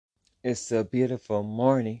It's a beautiful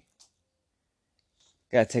morning.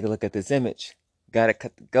 Gotta take a look at this image. Gotta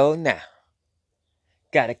cut the gold now.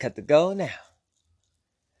 Gotta cut the gold now.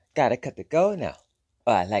 Gotta cut the gold now.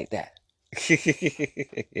 Oh, I like that.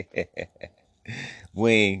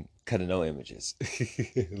 We ain't cutting no images.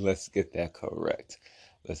 Let's get that correct.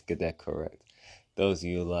 Let's get that correct. Those of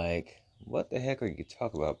you like, what the heck are you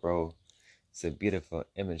talking about, bro? It's a beautiful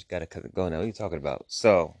image. Gotta cut the gold now. What are you talking about?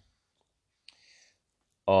 So,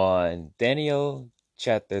 on Daniel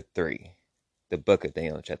chapter 3, the book of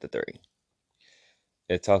Daniel chapter 3,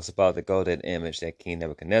 it talks about the golden image that King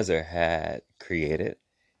Nebuchadnezzar had created.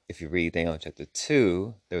 If you read Daniel chapter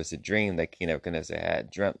 2, there was a dream that King Nebuchadnezzar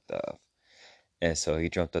had dreamt of. And so he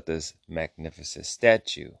dreamt of this magnificent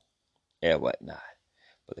statue and whatnot.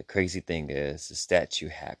 But the crazy thing is, the statue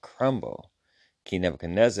had crumbled. King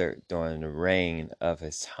Nebuchadnezzar, during the reign of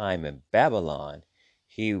his time in Babylon,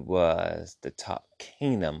 he was the top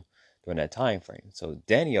kingdom during that time frame. So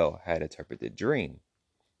Daniel had interpreted the dream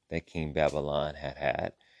that King Babylon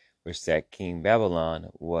had, which said King Babylon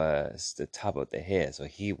was the top of the head, so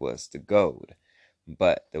he was the gold.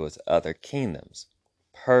 But there was other kingdoms,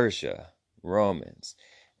 Persia, Romans,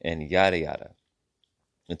 and yada yada,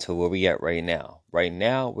 until where we at right now. Right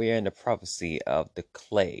now, we're in the prophecy of the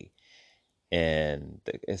clay, and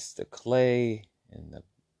it's the clay and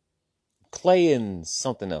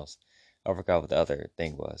something else. I forgot what the other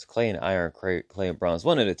thing was. Clay and iron, clay and bronze,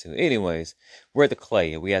 one of the two. Anyways, we're at the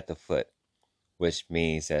clay, and we at the foot, which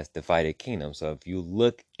means that's divided kingdom. So if you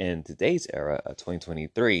look in today's era of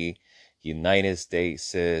 2023, United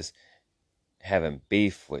States is having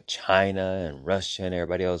beef with China and Russia and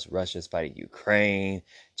everybody else. Russia's fighting Ukraine.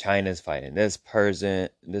 China's fighting this person.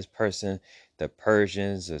 The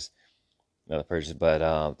Persians is not the Persians,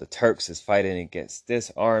 but the Turks is fighting against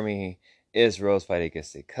this army. Israel's fighting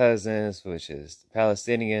against their cousins, which is the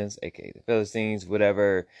Palestinians, aka the Philistines,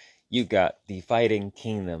 whatever. You got the fighting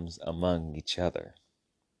kingdoms among each other.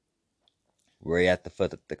 We're at the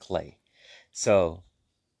foot of the clay. So,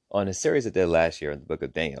 on a series I did last year in the book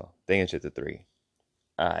of Daniel, Daniel chapter 3,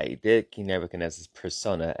 I did King Nebuchadnezzar's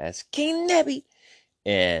persona as King Nebi.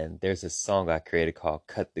 And there's a song I created called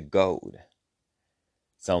Cut the Gold.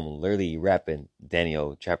 So I'm literally rapping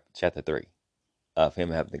Daniel chapter 3 of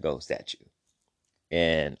him having the gold statue.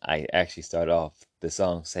 And I actually start off the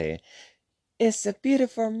song saying, "It's a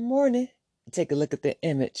beautiful morning. Take a look at the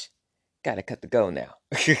image. Gotta cut the gold now."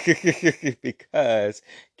 Because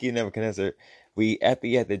King Nebuchadnezzar, at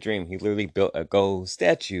the end of the dream, he literally built a gold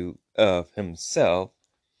statue of himself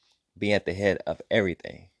being at the head of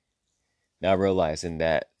everything. Now realizing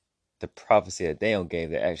that the prophecy that Daniel gave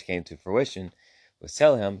that actually came to fruition was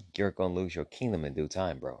telling him, you're gonna lose your kingdom in due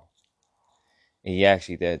time, bro. And he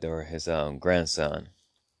actually did, or his grandson,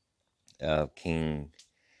 King,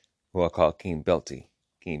 who I call King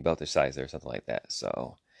Belteshazzar or something like that.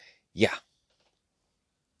 So yeah.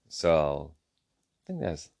 So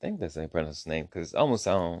I think that's how you pronounce his name, because it almost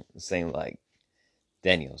sounds the same like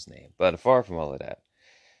Daniel's name. But far from all of that,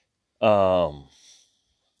 far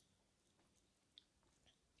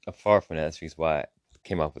from that, that's the reason why I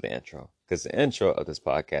came up with the intro. Because the intro of this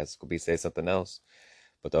podcast could be say something else,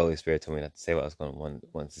 but the Holy Spirit told me not to say what I was going to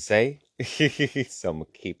want to say. So I'm going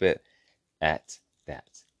to keep it at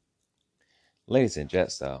that. Ladies and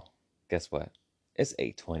gents, though, guess what? It's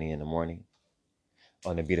 8:20 in the morning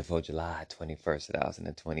on the beautiful July 21st,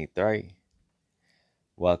 2023.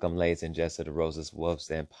 Welcome, ladies and gents, to the Roses,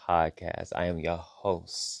 Wolves, and Podcast. I am your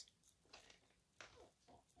host,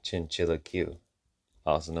 Chinchilla Q,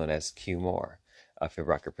 also known as Q Moore of Hip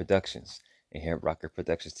Rocker Productions and here at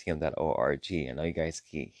rockerproductionstm.org. I know you guys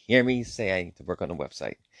can hear me say I need to work on the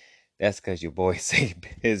website. That's because your boy stay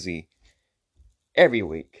busy every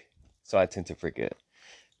week, so I tend to forget.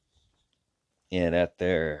 And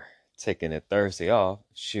after taking a Thursday off,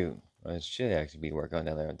 shoot, I should actually be working on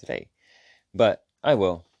that later on today. But I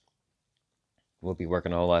will. We'll be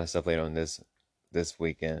working on a lot of stuff later on this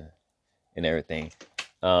weekend and everything.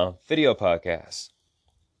 Video podcasts.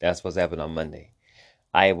 That's supposed to happen on Monday.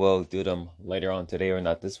 I will do them later on today or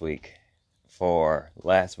not this week for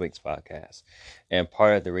last week's podcast. And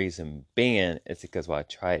part of the reason being is because when I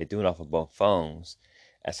tried doing it off of both phones,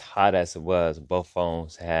 as hot as it was, both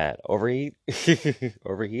phones had overheated.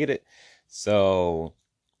 So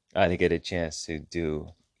I didn't get a chance to do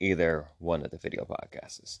either one of the video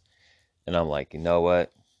podcasts. And I'm like, you know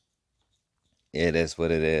what? It is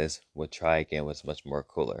what it is. We'll try again with much more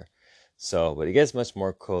cooler. So, but it gets much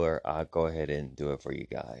more cooler, I'll go ahead and do it for you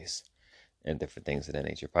guys. And different things of that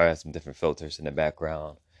nature. Probably have some different filters in the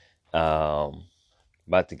background.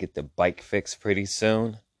 About to get the bike fixed pretty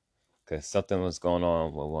soon. because something was going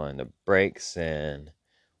on with one of the brakes and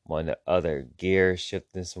one of the other gear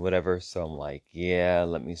shifting or whatever. So I'm like, yeah,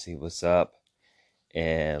 let me see what's up,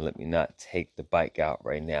 and let me not take the bike out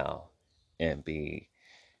right now and be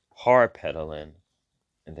hard pedaling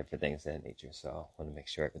and different things of that nature. So I want to make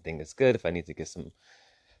sure everything is good. If I need to get some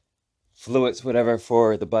fluids, whatever,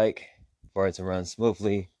 for the bike for it to run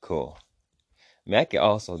smoothly, cool. I mean, I can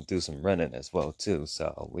also do some running as well too,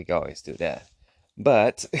 so we can always do that.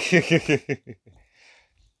 But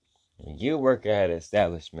you work at an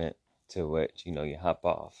establishment to which you hop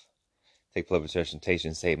off, take public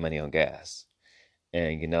transportation, save money on gas,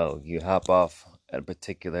 and you hop off at a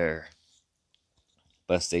particular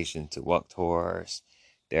bus station to walk towards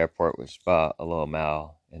the airport, which is about a little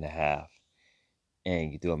mile and a half,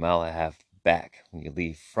 and you do a mile and a half back when you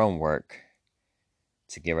leave from work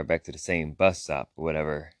to get right back to the same bus stop or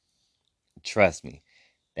whatever. Trust me,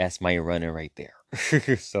 that's my running right there.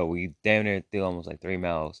 So we damn near do almost like 3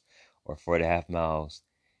 miles or 4.5 miles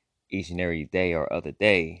each and every day or other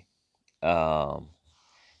day. Um,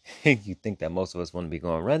 you think that most of us want to be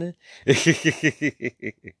going running?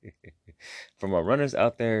 From our runners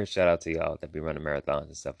out there, shout out to y'all that be running marathons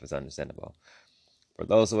and stuff. It's understandable. For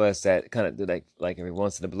those of us that kind of do like every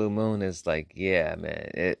once in a blue moon, it's like, yeah,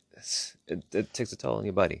 man, it takes a toll on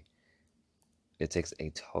your body. It takes a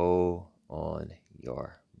toll on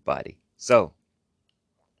your body. So,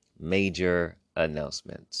 major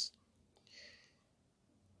announcements.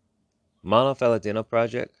 Mono Faladino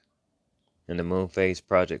project and the Moon Phase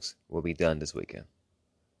projects will be done this weekend.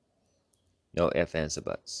 No ifs, ands, or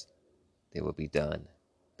buts. They will be done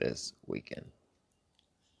this weekend.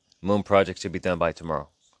 Moon project should be done by tomorrow.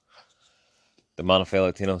 The Mono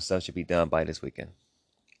Latino stuff should be done by this weekend.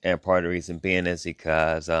 And part of the reason being is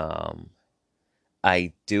because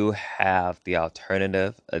I do have the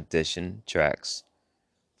alternative edition tracks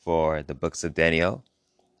for the books of Daniel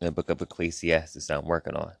and the book of Ecclesiastes I'm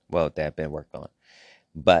working on. Well, that have been worked on.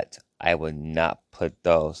 But I would not put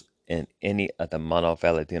those in any of the Mono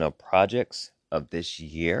Latino projects of this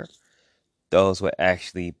year. Those would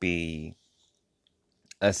actually be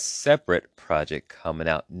a separate project coming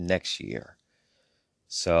out next year.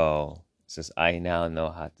 So, since I now know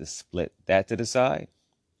how to split that to the side,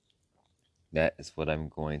 that is what I'm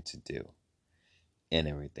going to do and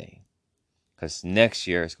everything. Because next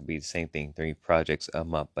year it's going to be the same thing, 3 projects a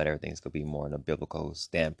month, but everything's going to be more in a biblical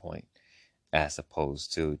standpoint as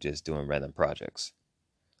opposed to just doing random projects.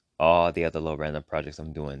 All the other little random projects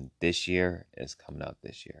I'm doing this year is coming out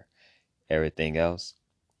this year. Everything else,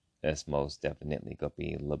 that's most definitely going to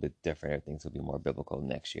be a little bit different. Everything's going to be more biblical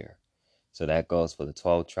next year. So that goes for the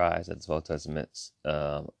 12 tribes of the 12 Testaments,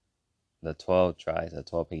 the 12 tribes, the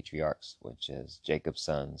 12 patriarchs, which is Jacob's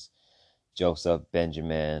sons, Joseph,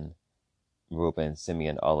 Benjamin, Reuben,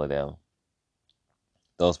 Simeon, all of them.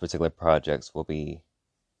 Those particular projects will be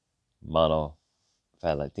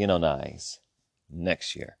monophyletinonized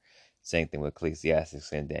next year. Same thing with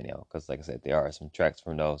Ecclesiastes and Daniel, because like I said, there are some tracks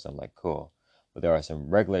from those. I'm like, cool. But there are some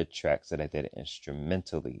regular tracks that I did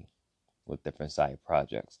instrumentally with different side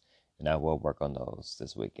projects, and I will work on those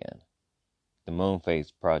this weekend. The Moon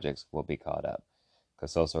Phase projects will be caught up,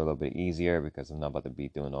 because those are a little bit easier because I'm not about to be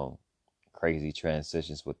doing no crazy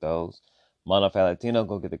transitions with those. Monophyletino,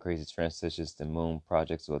 go get the crazy transitions. The Moon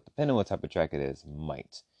projects, well, depending on what type of track it is,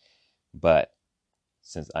 might. But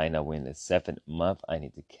since I know we're in the 7th month, I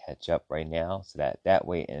need to catch up right now so that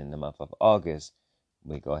way in the month of August,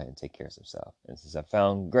 we go ahead and take care of some stuff. And since I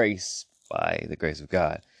found grace, by the grace of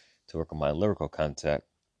God, to work on my lyrical content,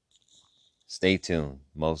 stay tuned.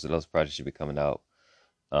 Most of those projects should be coming out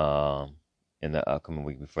in the upcoming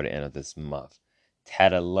week before the end of this month.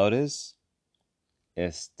 Tata Lotus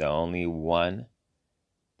is the only one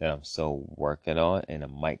that I'm still working on, and it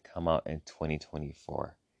might come out in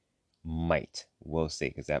 2024. Might. We'll see,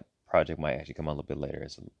 because that project might actually come out a little bit later.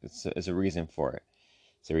 It's a reason for it.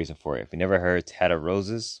 It's a reason for it. If you never heard Tata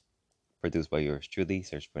Roses, produced by yours truly,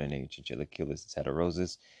 search for the name Chinchilla Killers Tata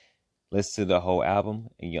Roses. Listen to the whole album,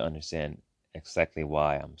 and you'll understand exactly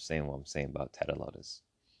why I'm saying what I'm saying about Tata Lotus.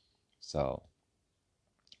 So,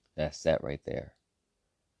 that's that right there.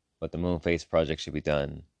 But the Moon Phase project should be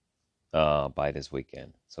done by this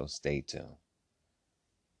weekend, so stay tuned.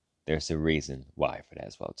 There's a reason why for that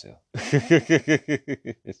as well too.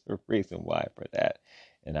 There's a reason why for that,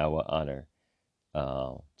 and I will honor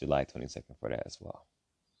July 22nd for that as well.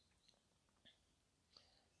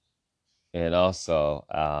 And also,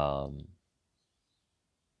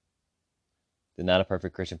 the Not a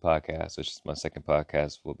Perfect Christian podcast, which is my second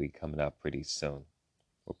podcast, will be coming out pretty soon,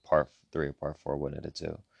 or part 3 or part 4, one of the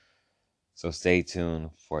two. So stay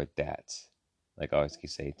tuned for that. like I always keep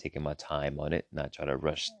saying, taking my time on it, not try to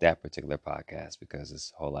rush that particular podcast because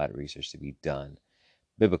there's a whole lot of research to be done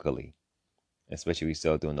biblically. Especially we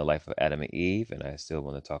still doing the life of Adam and Eve, and I still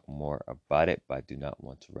want to talk more about it, but I do not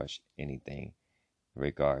want to rush anything in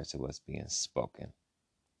regards to what's being spoken.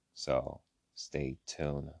 So stay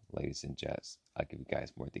tuned, ladies and gents. I'll give you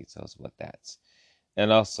guys more details what that's.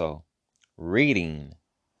 And also reading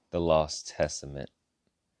the Lost Testament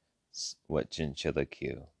with Chinchilla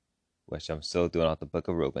Q, which I'm still doing off the Book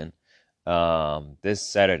of Reuben. This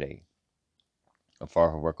Saturday, before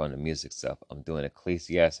I work on the music stuff, I'm doing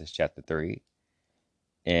Ecclesiastes chapter 3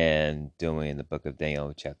 and doing the Book of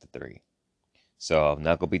Daniel chapter 3. So I'm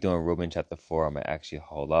not going to be doing Reuben chapter 4. I'm going to actually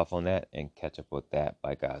hold off on that and catch up with that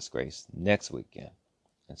by God's grace next weekend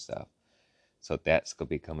and stuff. So that's going to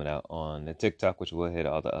be coming out on the TikTok, which will hit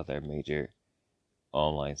all the other major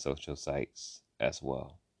online social sites as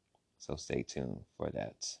well. So stay tuned for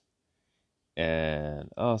that. And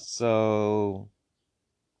also,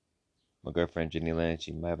 my girlfriend Jenny Lynn,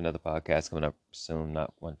 she might have another podcast coming up soon,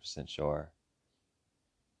 not 100% sure.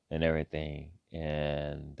 And everything.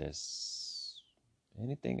 And there's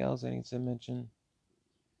anything else I need to mention?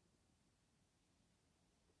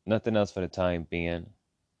 Nothing else for the time being.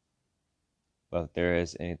 But if there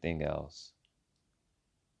is anything else,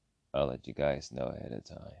 I'll let you guys know ahead of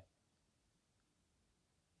time.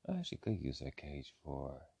 I actually could use that cage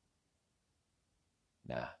for...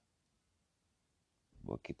 Nah.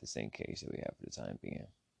 We'll keep the same cage that we have for the time being.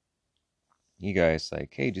 You guys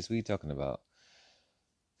like, cages, what are you talking about?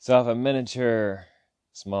 So I have a miniature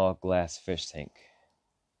small glass fish tank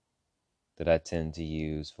that I tend to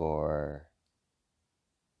use for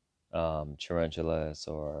tarantulas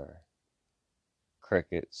or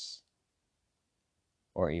crickets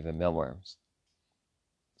or even mealworms.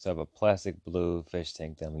 So I have a plastic blue fish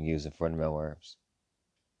tank that I'm using for the mealworms.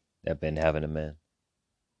 I've been having them in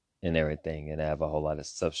and everything, and I have a whole lot of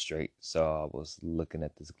substrate. So I was looking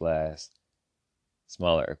at this glass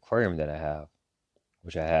smaller aquarium that I have,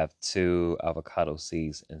 which I have 2 avocado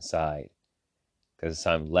seeds inside. Because this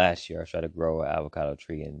time last year I tried to grow an avocado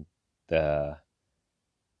tree, and the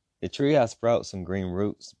tree has sprouted some green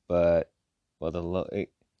roots, but well the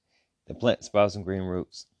plant sprouted some green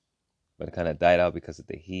roots, but it kind of died out because of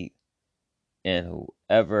the heat. And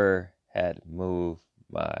whoever had moved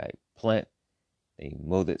my plant, they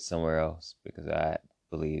moved it somewhere else because I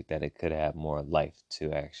believed that it could have more life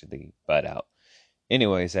to actually bud out.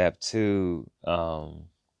 Anyways, I have 2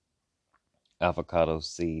 avocado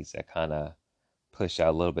seeds that kind of push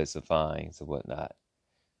out little bits of vines and whatnot.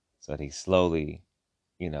 So they slowly,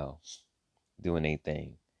 doing a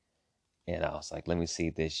thing. And I was like, let me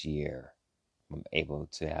see this year if I'm able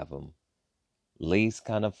to have them least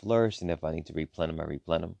kind of flourish. And if I need to replant them, I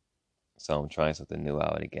replant them. So I'm trying something new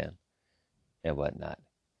out again and whatnot.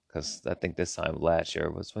 Because I think this time last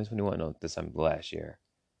year was 2021. No, this time last year.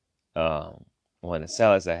 One of the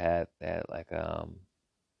salads I had, that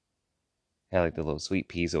had like the little sweet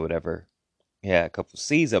peas or whatever. Yeah, a couple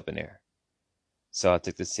seeds up in there. So I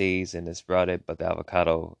took the seeds and it sprouted, but the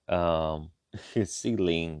avocado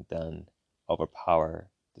seedling done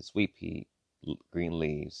overpower the sweet pea green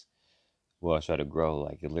leaves. Well, I tried to grow,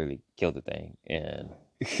 like it literally killed the thing, and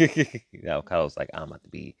the avocado was like, I'm about to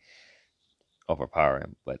be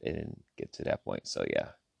overpowering, but it didn't get to that point. So yeah,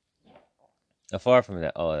 apart from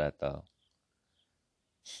that, all of that though,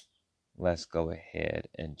 let's go ahead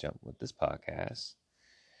and jump with this podcast.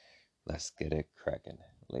 Let's get it cracking,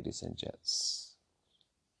 ladies and gents.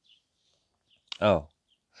 Oh,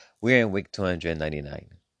 we're in week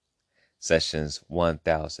 299. Sessions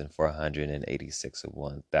 1486 of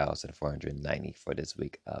 1490 for this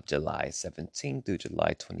week of July 17th through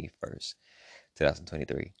July 21st,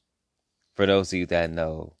 2023. For those of you that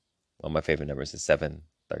know, one of my favorite numbers is 7,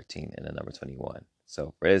 13, and the number 21.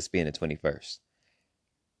 So for this being the 21st,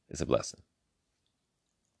 it's a blessing.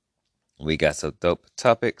 We got some dope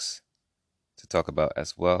topics to talk about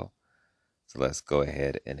as well. So let's go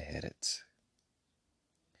ahead and hit it.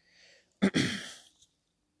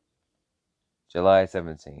 July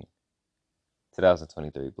 17th,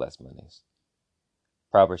 2023, Blessed Mondays.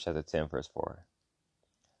 Proverbs chapter 10, verse 4.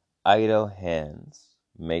 Idle hands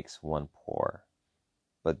makes one poor,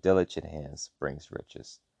 but diligent hands brings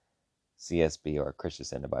riches. CSB, or Christian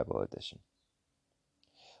Standard Bible Edition.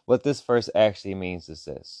 What this verse actually means is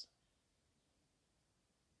this: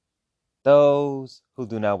 those who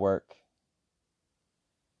do not work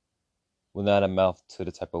will not amount to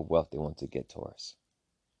the type of wealth they want to get towards.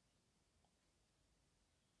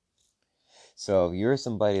 So if you're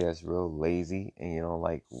somebody that's real lazy and you don't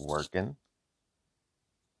like working,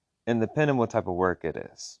 and depending on what type of work it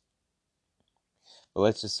is, But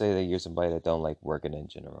let's just say that you're somebody that don't like working in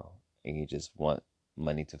general, and you just want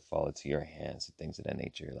money to fall into your hands and things of that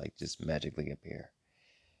nature, like just magically appear.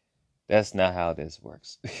 That's not how this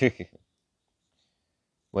works.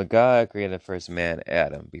 When God created the first man,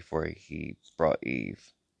 Adam, before he brought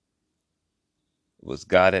Eve, it was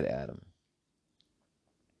God and Adam.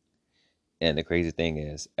 And the crazy thing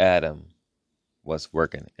is, Adam was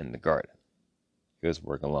working in the garden. He was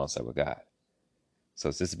working alongside with God.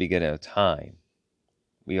 So since the beginning of time,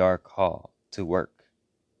 we are called to work.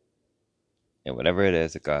 And whatever it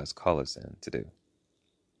is that God's called us in to do.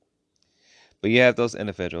 But you have those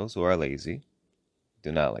individuals who are lazy,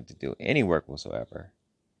 do not like to do any work whatsoever,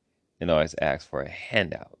 and always ask for a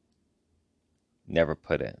handout, never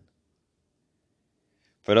put in.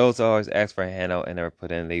 For those who always ask for a handout and never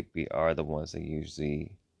put in, they are the ones that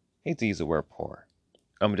usually hate to use the word poor.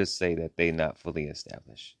 I'm going to just say that they're not fully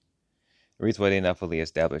established. The reason why they're not fully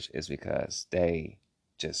established is because they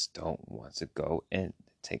just don't want to go and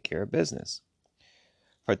take care of business.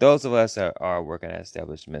 For those of us that are working at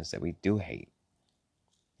establishments that we do hate,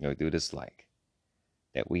 we do dislike,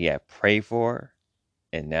 that we have prayed for,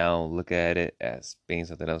 and now look at it as being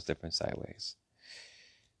something else different sideways.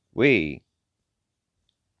 We,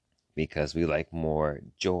 because we like more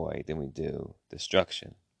joy than we do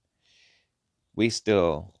destruction, we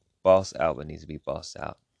still boss out what needs to be bossed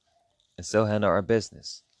out and still handle our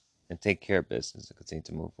business and take care of business and continue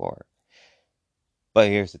to move forward. But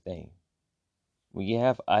here's the thing. When you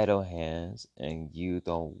have idle hands and you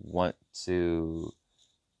don't want to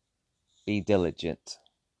be diligent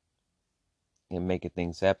in making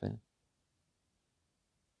things happen,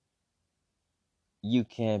 you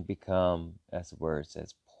can become, as the word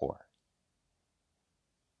says, poor,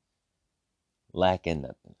 lacking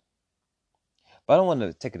nothing. But I don't want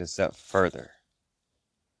to take it a step further.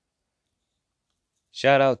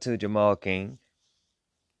 Shout out to Jamal King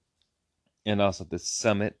and also the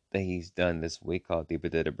summit that he's done this week called Deeper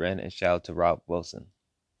to the Brand. And shout out to Rob Wilson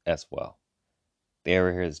as well. They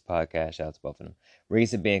ever hear this podcast, shout out to both of them.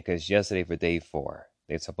 Reason being because yesterday for day 4,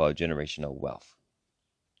 they talked about generational wealth.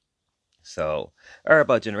 So I heard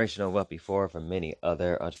about generational wealth before from many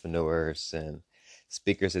other entrepreneurs and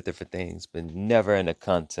speakers of different things, but never in the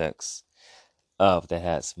context of that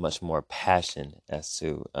has much more passion as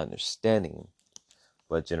to understanding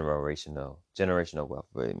what generational wealth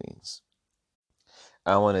really means.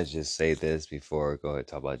 I want to just say this before I go ahead and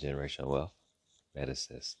talk about generational wealth. That is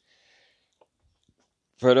this.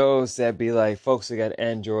 For those that be like, folks that got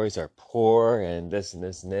Androids are poor and this and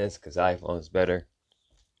this and this because iPhone's better.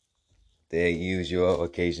 They use your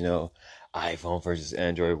occasional iPhone versus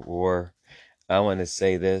Android war. I want to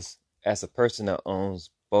say this. As a person that owns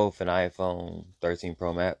both an iPhone 13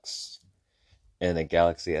 Pro Max and a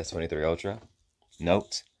Galaxy S23 Ultra,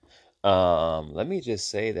 note, let me just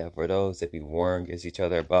say that for those that be warring against each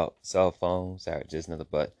other about cell phones that are just nothing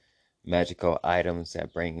but magical items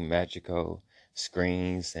that bring magical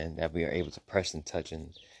screens and that we are able to press and touch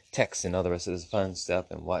and text and all the rest of this fun stuff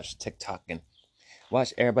and watch TikTok and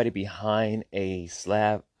watch everybody behind a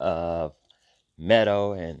slab of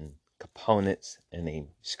metal and components and a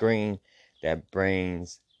screen that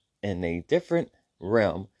brings in a different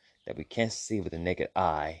realm that we can't see with the naked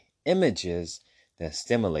eye images that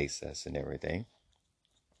stimulates us and everything.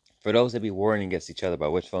 For those that be warring against each other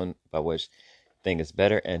about which thing is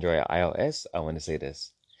better, Android or iOS, I want to say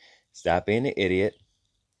this. Stop being an idiot.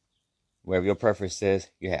 Wherever your preference is,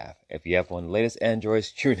 you have. If you have one of the latest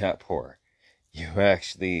Androids, you're not poor. You're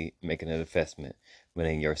actually making an investment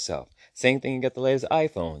within yourself. Same thing, you got the latest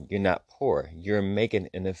iPhone. You're not poor. You're making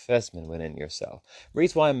an investment within yourself.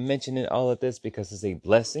 Reason why I'm mentioning all of this because it's a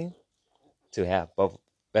blessing to have both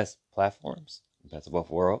best platforms, best of both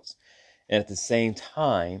worlds. And at the same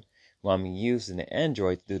time, while I'm using the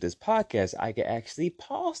Android to do this podcast, I can actually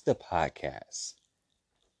pause the podcast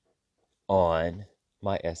on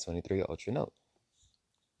my S23 Ultra Note.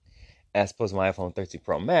 As opposed to my iPhone 13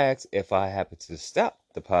 Pro Max, if I happen to stop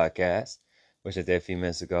the podcast, which I did a few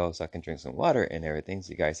minutes ago, so I can drink some water and everything,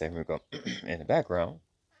 so you guys have me go in the background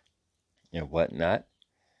and whatnot.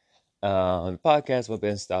 The podcast would have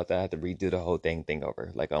been stopped. I had to redo the whole thing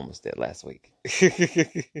over, like I almost did last week.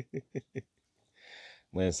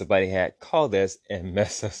 When somebody had called us and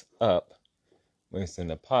messed us up when it's in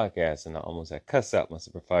the podcast, and I almost had cussed out my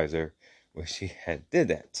supervisor when she had did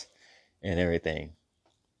that and everything.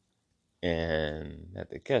 And I had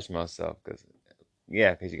to catch myself because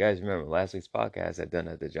you guys remember last week's podcast had done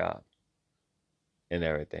at the job and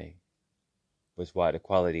everything, which why the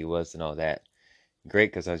quality wasn't all that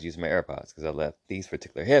great because I was using my AirPods because I left these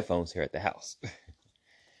particular headphones here at the house.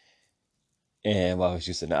 And while I was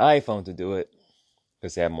using the iPhone to do it,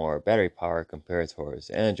 because they have more battery power compared towards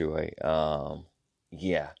Android.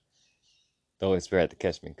 Yeah, the Holy Spirit had to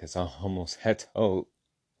catch me because I almost had told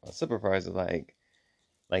my supervisor like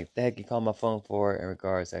the heck you call my phone for in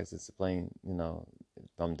regards to access to plane, if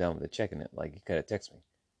I'm done with the checking it. Like you could have texted me.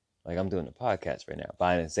 Like I'm doing a podcast right now. But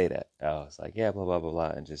I didn't say that. I was like, yeah, blah blah blah blah,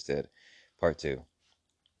 and just did part two.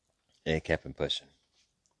 And it kept him pushing.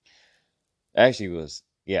 Actually it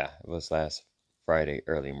was last Friday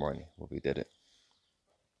early morning when we did it.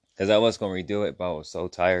 Because I was gonna redo it, but I was so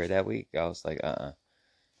tired that week. I was like,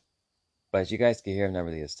 But you guys can hear I'm not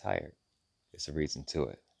really as tired. It's a reason to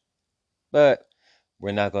it. But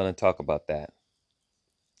we're not gonna talk about that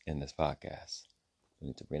in this podcast. We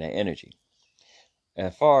need to bring that energy.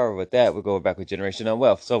 And far with that, we'll go back with generational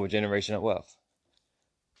wealth. So with generational wealth,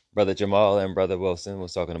 Brother Jamal and Brother Wilson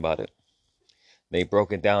was talking about it. They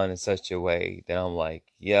broke it down in such a way that I'm like,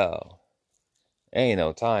 yo, ain't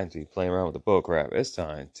no time to be playing around with the bull crap. It's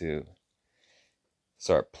time to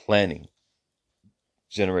start planning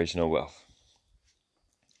generational wealth.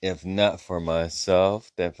 If not for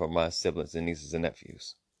myself, then for my siblings and nieces and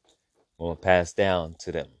nephews. Will pass down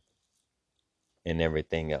to them and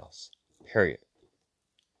everything else. Period.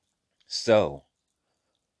 So,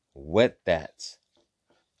 with that,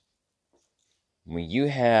 when you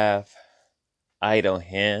have idle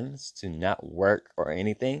hands to not work or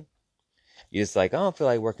anything, you're just like, I don't feel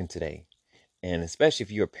like working today. And especially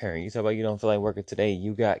if you're a parent, you talk about you don't feel like working today,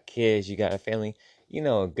 you got kids, you got a family, you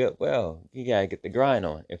gotta get the grind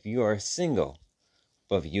on. If you are single,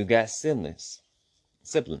 but if you got siblings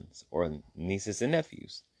or nieces and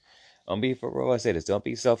nephews, don't be for real. I say this, don't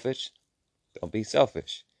be selfish. Don't be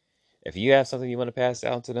selfish. If you have something you want to pass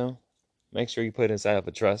down to them, make sure you put it inside of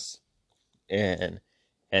a trust and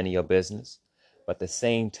handle your business. But at the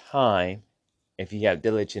same time, if you have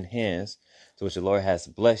diligent hands, to which the Lord has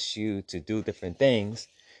blessed you to do different things,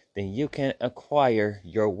 then you can acquire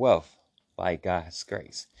your wealth by God's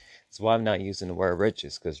grace. That's why I'm not using the word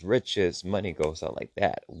riches, because riches, money goes out like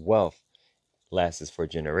that. Wealth lasts for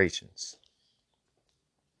generations.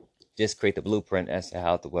 Just create the blueprint as to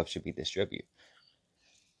how the wealth should be distributed.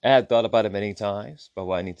 I have thought about it many times, but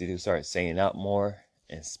what I need to do is start saying out more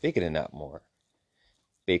and speaking it out more.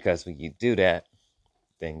 Because when you do that,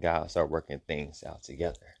 then God will start working things out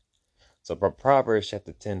together. So for Proverbs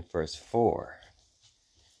chapter 10, verse 4,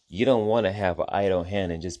 you don't want to have an idle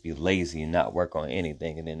hand and just be lazy and not work on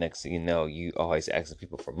anything. And then next thing you know, you always asking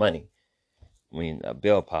people for money when a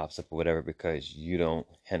bill pops up or whatever because you don't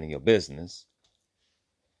handle your business.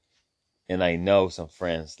 And I know some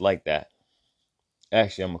friends like that.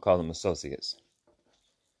 Actually, I'm going to call them associates.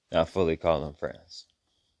 Not fully call them friends.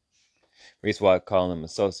 The reason why I call them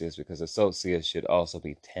associates because associates should also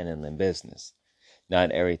be handling business.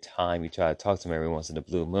 Not every time you try to talk to them every once in a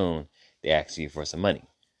blue moon, they ask you for some money.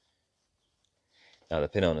 Now,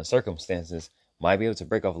 depending on the circumstances, might be able to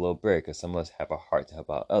break off a little bread because some of us have a heart to help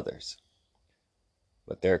out others.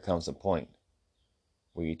 But there comes a point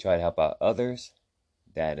where you try to help out others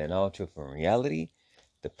that in all truth and reality,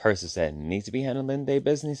 the persons that need to be handling their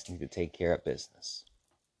business need to take care of business.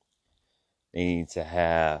 They need to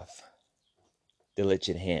have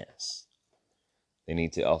diligent hands. They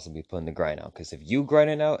need to also be putting the grind out. Because if you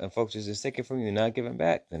grinding out and folks just taking from you and not giving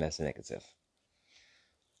back, then that's a negative.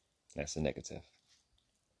 That's a negative.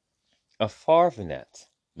 Afar from that,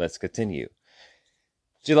 let's continue.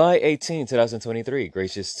 July 18, 2023,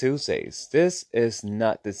 Gracious Tuesdays. This is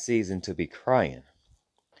not the season to be crying.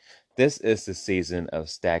 This is the season of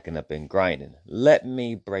stacking up and grinding. Let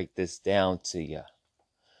me break this down to you.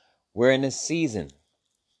 We're in a season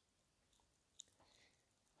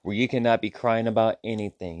where you cannot be crying about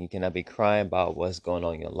anything. You cannot be crying about what's going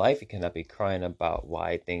on in your life. You cannot be crying about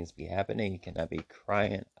why things be happening. You cannot be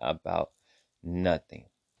crying about nothing.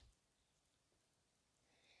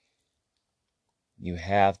 You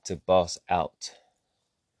have to boss out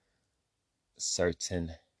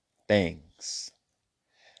certain things.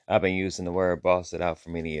 I've been using the word boss it out for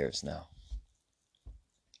many years now.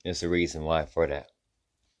 There's a reason why for that.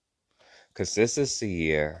 Because this is the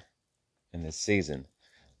year and the season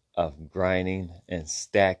of grinding and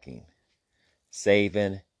stacking,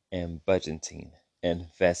 saving and budgeting,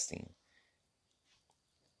 investing.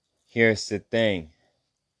 Here's the thing.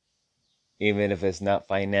 Even if it's not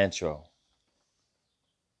financial,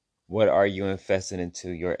 what are you investing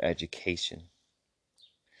into your education?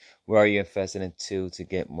 What are you investing into to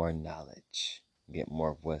get more knowledge, get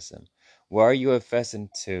more wisdom? What are you investing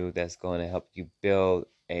into that's going to help you build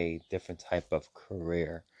a different type of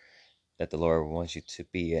career that the Lord wants you to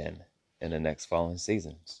be in the next following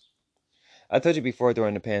seasons? I told you before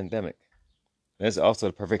during the pandemic, It's also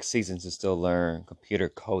the perfect season to still learn computer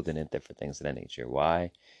coding and different things of that nature. Why?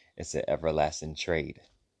 It's an everlasting trade.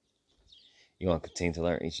 You want to continue to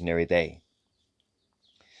learn each and every day.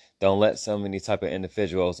 Don't let so many type of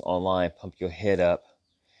individuals online pump your head up.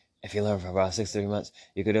 If you learn for about 6 to 3 months,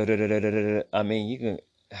 you could do. I mean, you can,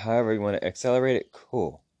 however you want to accelerate it,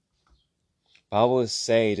 cool. But I would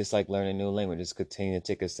say, just like learning a new language, just continue to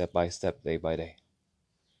take it step by step, day by day.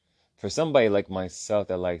 For somebody like myself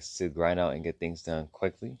that likes to grind out and get things done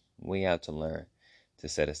quickly, we have to learn to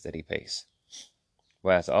set a steady pace. But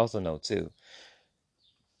I have to also know, too,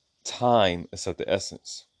 time is of the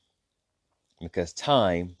essence. Because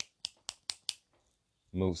time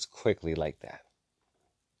moves quickly like that.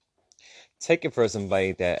 Take it for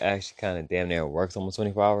somebody that actually kind of damn near works almost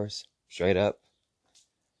 24 hours straight up.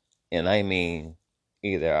 And I mean,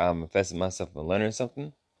 either I'm investing myself in learning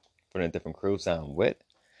something from a different crews I'm with,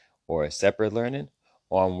 or a separate learning,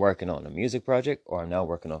 or I'm working on a music project, or I'm now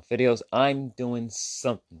working on videos. I'm doing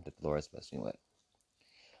something that the Lord has blessed me with.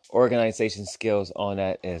 Organization skills on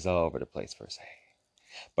that is all over the place per se.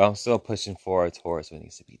 But I'm still pushing forward towards what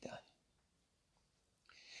needs to be done.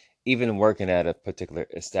 Even working at a particular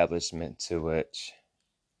establishment to which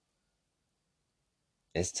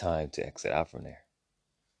it's time to exit out from there.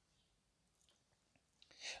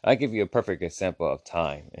 I'll give you a perfect example of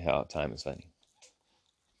time and how time is funny.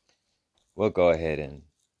 We'll go ahead and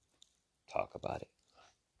talk about it.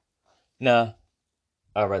 Nah,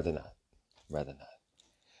 I'd rather not. Rather not.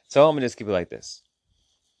 So I'm going to just keep it like this.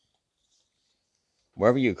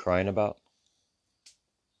 Wherever you're crying about,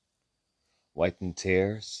 wipe them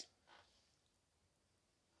tears,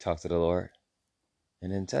 talk to the Lord,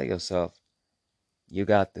 and then tell yourself, you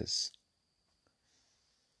got this.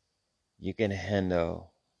 You can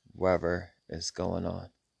handle whatever is going on.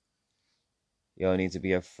 You don't need to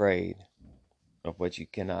be afraid of what you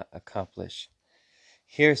cannot accomplish.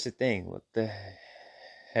 Here's the thing. What the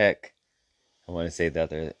heck? I want to say the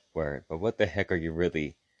other word, but what the heck are you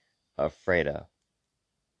really afraid of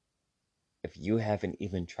if you haven't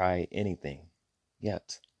even tried anything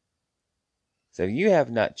yet? So if you have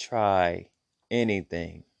not tried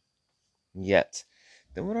anything yet,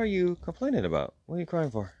 then what are you complaining about? What are you crying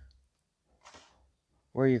for?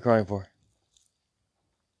 What are you crying for?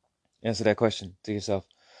 Answer that question to yourself.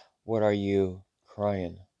 What are you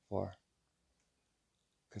crying for?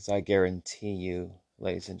 Because I guarantee you,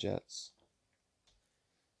 ladies and gents,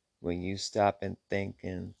 when you stop and think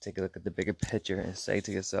and take a look at the bigger picture and say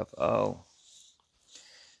to yourself, oh,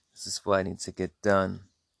 this is what I need to get done,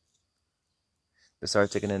 to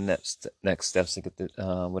start taking the next steps to get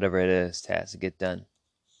the whatever it is, task to get done.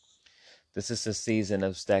 This is the season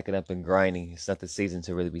of stacking up and grinding. It's not the season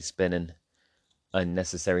to really be spending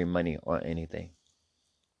unnecessary money on anything.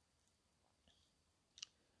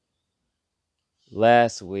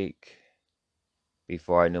 Last week,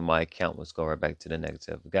 before I knew my account was going right back to the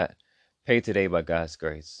negative, we got paid today by God's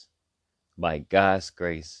grace. By God's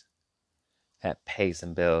grace, had paid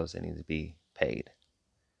some bills that need to be paid.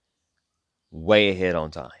 Way ahead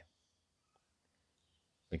on time.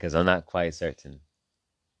 Because I'm not quite certain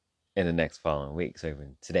in the next following weeks, or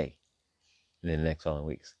even today, in the next following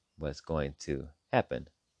weeks, what's going to happen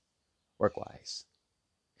work-wise.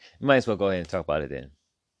 Might as well go ahead and talk about it then.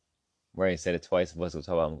 We already said it twice. What's we'll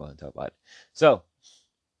talk about, I'm going to talk about it. So,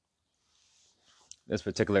 this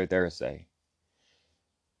particular Thursday,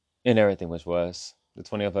 and everything, which was the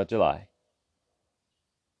 20th of July,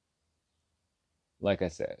 like I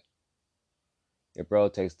said, your bro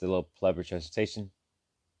takes the little public transportation,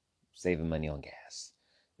 saving money on gas.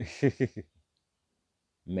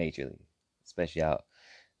 Majorly, especially out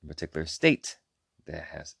in a particular state that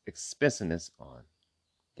has expensiveness on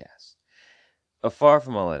gas. But far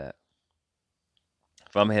from all of that,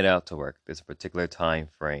 if I'm headed out to work, there's a particular time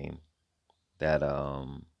frame that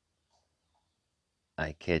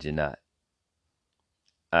I kid you not,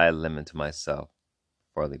 I limit to myself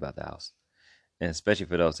before I leave out the house. And especially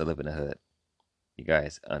for those that live in the hood, you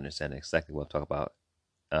guys understand exactly what I'm talking about.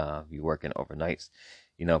 You working overnights,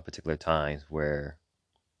 you know, particular times where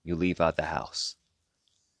you leave out the house.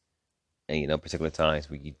 And you know, particular times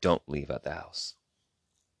where you don't leave out the house.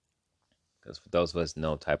 Because for those of us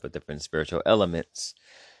know type of different spiritual elements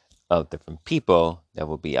of different people that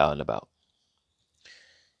will be out and about.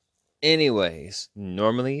 Anyways,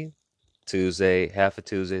 normally Tuesday, half of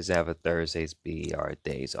Tuesdays, half of Thursdays be our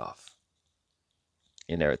days off.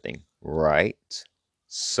 And everything. Right?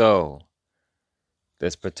 So,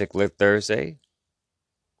 this particular Thursday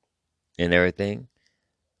and everything,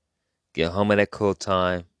 get home at that cool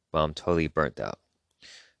time, but I'm totally burnt out.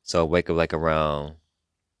 So, wake up like around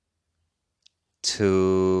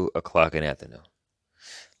 2 o'clock in the afternoon.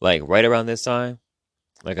 Like right around this time,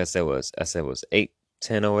 like I said was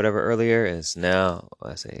 8:10 or whatever earlier. It's now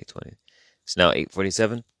I say 8:20. It's now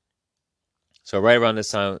 8:47. So right around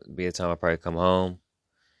this time be a time I probably come home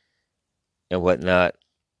and whatnot,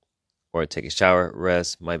 or take a shower,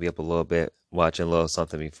 rest, might be up a little bit, watching a little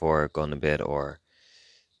something before going to bed, or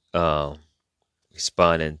um,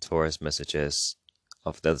 responding towards messages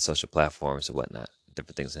off the other social platforms and whatnot,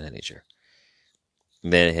 different things in that nature.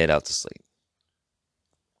 And then head out to sleep.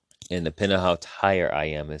 And depending on how tired I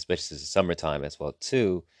am, especially it's summertime as well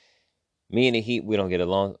too, me and the heat, we don't get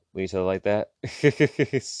along with each other like that.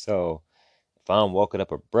 So if I'm woken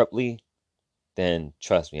up abruptly, then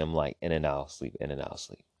trust me, I'm like in and out of sleep, in and out of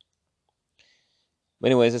sleep. But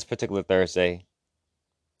anyways, this particular Thursday,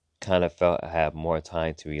 kind of felt I had more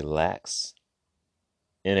time to relax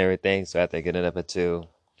and everything. So after getting up at 2,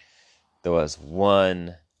 there was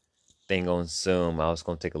one thing on Zoom I was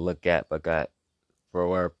going to take a look at, but got,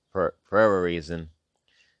 for whatever reason,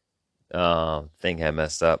 thing had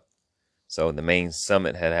messed up. So the main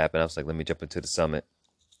summit had happened. I was like, let me jump into the summit.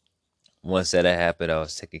 Once that had happened, I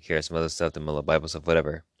was taking care of some other stuff, the Miller Bible stuff,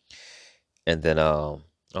 whatever. And then I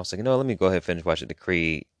was like, let me go ahead and finish watching the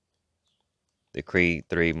Creed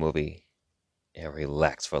 3 movie and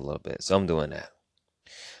relax for a little bit. So I'm doing that.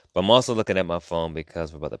 But I'm also looking at my phone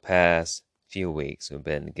because for about the past few weeks, we've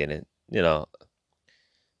been getting, in a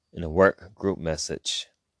work group message,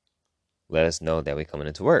 let us know that we're coming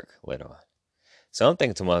into work later on. So I'm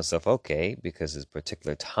thinking to myself, okay, because this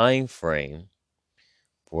particular time frame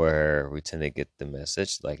where we tend to get the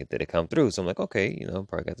message, like it did it come through. So I'm like, okay,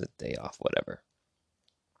 probably got the day off, whatever.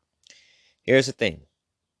 Here's the thing.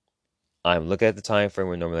 I'm looking at the time frame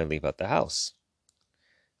where normally I leave out the house.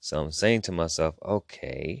 So I'm saying to myself,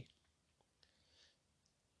 okay,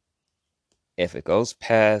 if it goes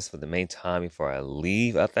past for the main time before I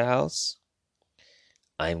leave out the house,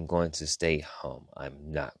 I'm going to stay home.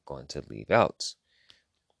 I'm not going to leave out.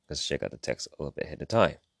 Let's check out the text a little bit ahead of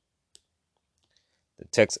time. The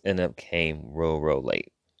text ended up came real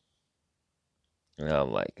late. And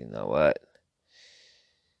I'm like, you know what?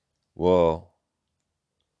 We'll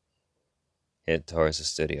head towards the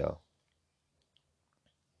studio.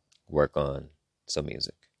 Work on some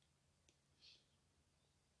music.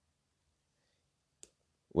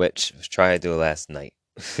 Which I was trying to do last night.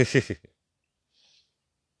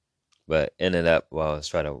 But ended up while I was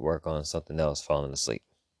trying to work on something else, falling asleep.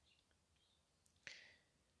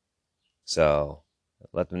 So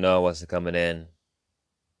let them know what's coming in.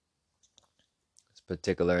 This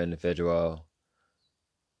particular individual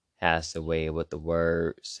has to weigh with the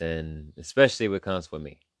words, and especially when it comes with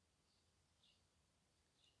me.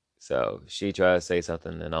 So she tried to say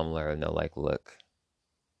something, and I'm letting her know, like, look,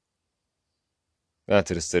 got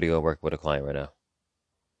to the studio, work with a client right now.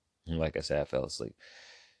 And like I said, I fell asleep,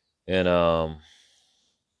 and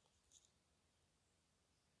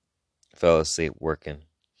fell asleep working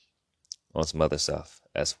on some other stuff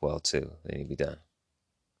as well too. They need to be done.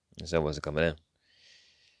 And so it wasn't coming in,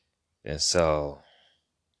 and so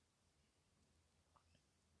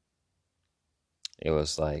it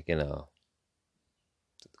was like,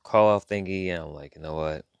 call off thingy, and I'm like, you know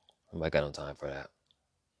what? I got no time for that.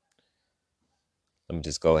 Let me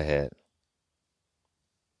just go ahead,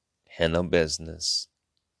 handle business,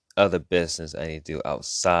 other business I need to do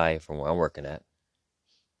outside from where I'm working at,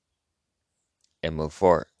 and move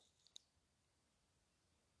forward.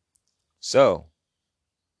 So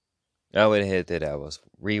I went ahead that I was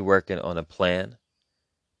reworking on a plan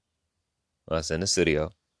when I was in the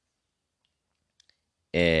studio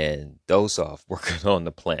and dose off working on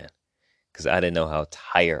the plan because I didn't know how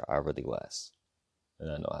tired I really was.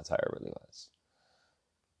 And I know how tired I really was.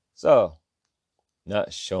 So,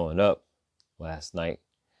 not showing up last night,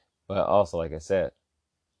 but also, like I said,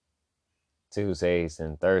 Tuesdays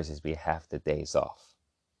and Thursdays be half the days off.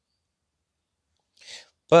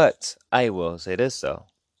 But I will say this though.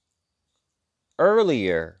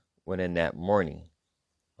 Earlier, when in that morning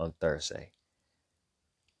on Thursday,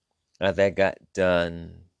 that got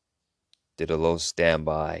done, did a little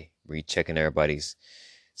standby, rechecking everybody's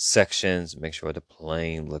sections, make sure the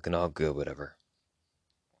plane looking all good, whatever.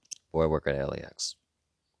 Boy, working at LAX.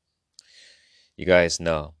 You guys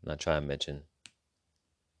know, I'm not trying to mention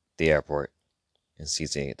the airport and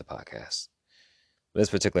season the podcast. This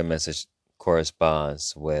particular message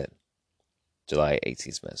corresponds with July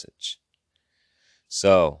 18th message.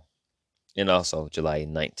 So, and also July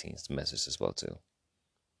 19th message as well too.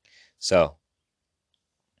 So,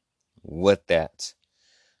 with that,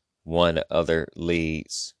 one other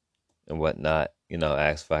leads and whatnot,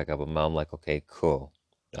 asked if I got a mom. I'm like, okay, cool.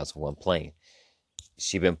 That's one plane.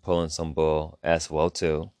 she been pulling some bull as well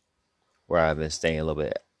too, where I've been staying a little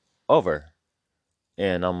bit over.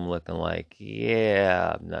 And I'm looking like,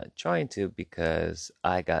 yeah, I'm not trying to because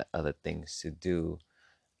I got other things to do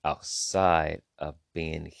outside of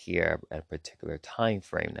being here at a particular time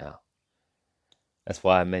frame now. That's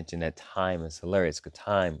why I mentioned that time is hilarious because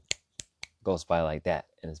time goes by like that.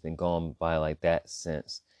 And it's been going by like that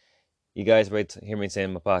since you guys ready to hear me say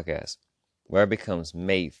in my podcast. Where it becomes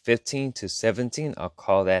May 15 to 17, I'll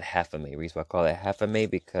call that half a May. Reason why I call that half a May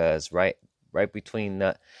because right between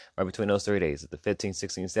those 3 days, the 15,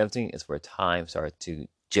 16, 17 is where time starts to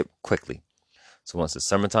jip quickly. So once the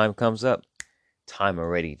summertime comes up, time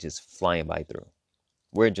already just flying by through.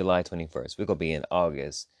 We're July 21st. We're gonna be in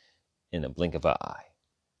August in the blink of an eye.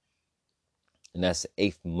 And that's the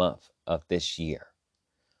 8th month of this year.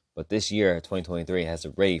 But this year, 2023, has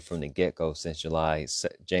already from the get-go since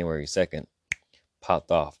January 2nd,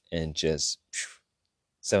 popped off and just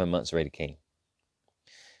 7 months already came.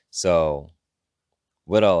 So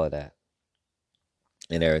with all of that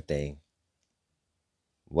and everything,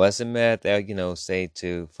 wasn't mad that, say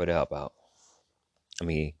for the help out. I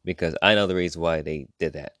mean, because I know the reason why they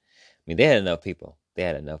did that. I mean, they had enough people.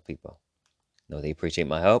 No, they appreciate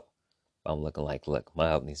my help. I'm looking like, look, my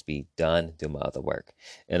help needs to be done, do my other work.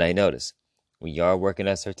 And I notice when you are working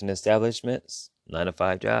at certain establishments,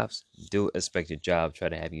 9-to-5 jobs, do expect your job try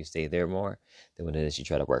to have you stay there more than what it is you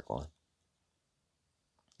try to work on.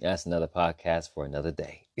 That's another podcast for another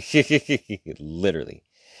day. Literally.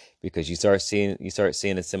 Because you start seeing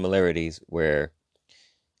the similarities where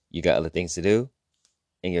you got other things to do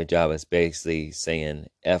and your job is basically saying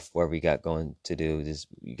F where we got going to do, just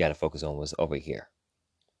you gotta focus on what's over here.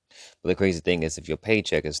 But the crazy thing is if your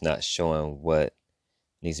paycheck is not showing what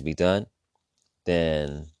needs to be done,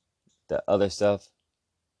 then the other stuff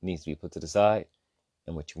needs to be put to the side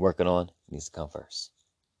and what you're working on needs to come first.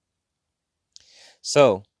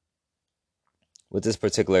 So with this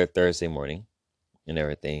particular Thursday morning and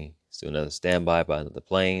everything, so another standby by another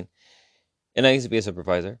plane. And I used to be a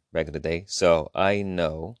supervisor back in the day, so I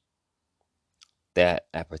know that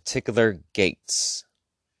at particular gates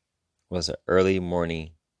was an early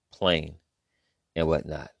morning plane and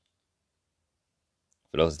whatnot.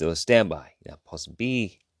 For those that do a standby, you're not supposed to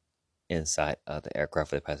be inside of the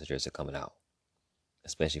aircraft where the passengers are coming out,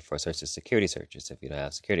 especially for certain security searches if you don't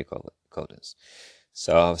have security quotas.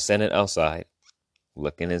 So I was standing outside,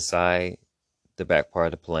 looking inside the back part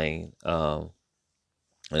of the plane,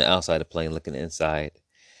 on the outside of the plane, looking inside,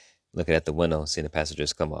 looking at the window, seeing the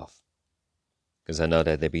passengers come off. Because I know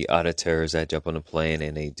that there be auditors that jump on the plane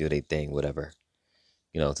and they do their thing, whatever,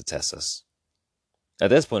 to test us. At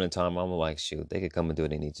this point in time, I'm like, shoot, they could come and do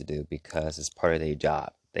what they need to do because it's part of their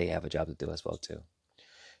job. They have a job to do as well, too.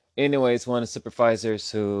 Anyways, one of the supervisors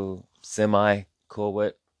who semi-cool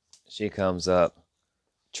with, she comes up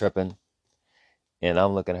tripping. And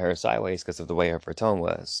I'm looking at her sideways because of the way her tone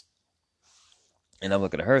was. And I'm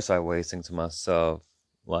looking at her sideways, thinking to myself,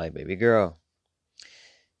 like, baby girl.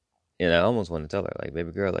 And I almost want to tell her, like,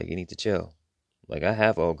 baby girl, like, you need to chill. Like, I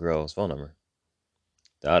have old girl's phone number.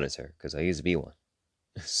 The auditor, because I used to be one.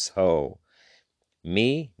 So,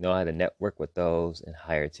 me know how to network with those in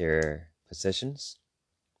higher tier positions,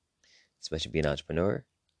 especially being an entrepreneur.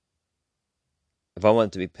 If I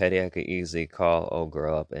wanted to be petty, I could easily call old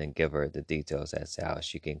girl up and give her the details as to how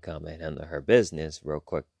she can come and handle her business real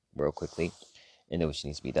quickly, and do what she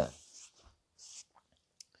needs to be done.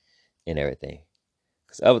 And everything.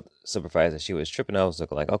 Because I was supervisor, she was tripping. I was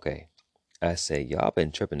looking like, okay. I say, y'all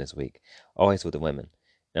been tripping this week. Always with the women.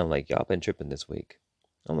 And I'm like, y'all been tripping this week.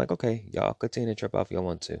 I'm like, okay, y'all continue to trip off if y'all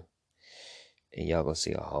want to. And y'all gonna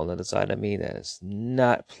see a whole other side of me that is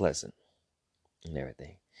not pleasant. And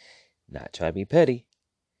everything. Not try to be petty,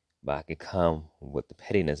 but I can come with the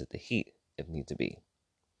pettiness at the heat if need to be.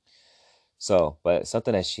 So, but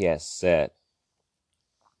something that she has said,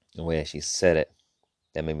 the way that she said it,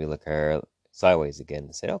 that made me look at her sideways again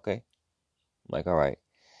and said, okay. I'm like, all right.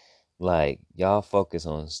 Like, y'all focus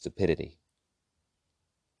on stupidity.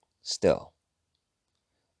 Still.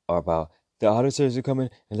 Or about, the auditors are coming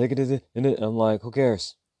and they get it. And I'm like, who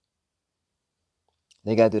cares?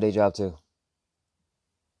 They gotta do their job too.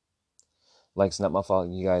 Like, it's not my fault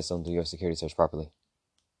you guys don't do your security search properly.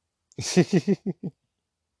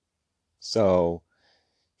 So,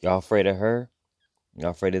 y'all afraid of her?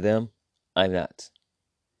 Y'all afraid of them? I'm not.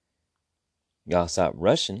 Y'all stop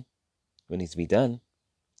rushing what needs to be done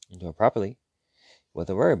and do it properly. What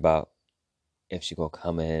to worry about if she gonna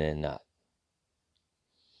come in and not.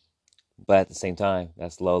 But at the same time,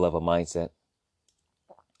 that's low level mindset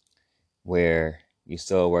where you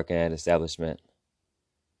still working at an establishment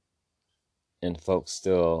and folks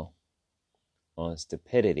still on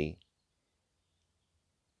stupidity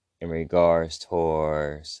in regards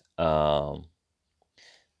towards the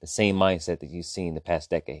same mindset that you've seen the past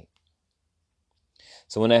decade.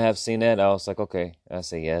 So when I have seen that, I was like, okay, I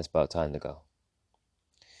say, yeah, it's about time to go.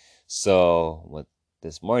 So with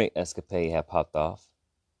this morning escapade had popped off,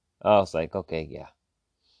 I was like, okay, yeah.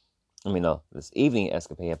 No, this evening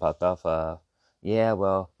escapade had popped off. Yeah,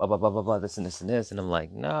 well, blah, blah, blah, blah, blah, this and this and this. And I'm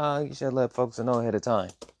like, nah, you should let folks know ahead of time.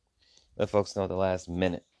 Let folks know at the last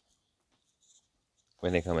minute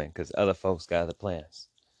when they come in, because other folks got other plans.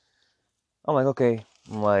 I'm like, okay.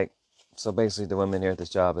 I'm like, so basically the women here at this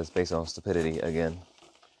job is based on stupidity again,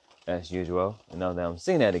 as usual. And now that I'm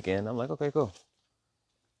seeing that again, I'm like, okay, cool.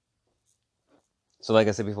 So like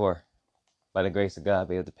I said before, by the grace of God,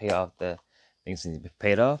 be able to pay off the things that need to be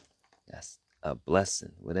paid off. That's a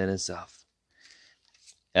blessing within itself.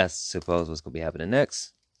 I suppose what's going to be happening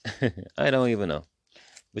next. I don't even know.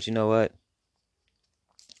 But you know what?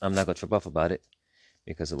 I'm not going to trip off about it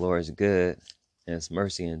because the Lord is good and His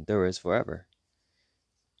mercy endures forever.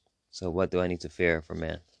 So what do I need to fear from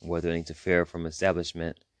man? What do I need to fear from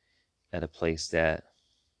establishment at a place that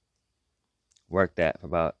worked at for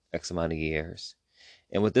about X amount of years?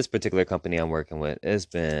 And with this particular company I'm working with, it's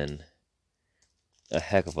been a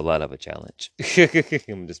heck of a lot of a challenge.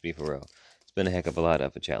 I'm just be for real. It's been a heck of a lot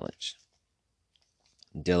of a challenge.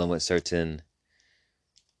 Dealing with certain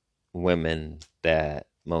women that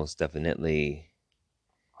most definitely,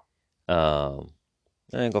 I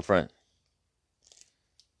ain't go front,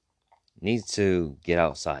 need to get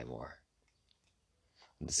outside more.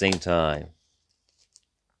 At the same time,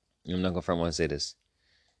 I'm not gonna front want to say this.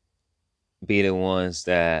 Be the ones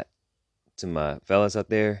that, to my fellas out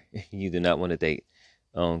there, you do not want to date.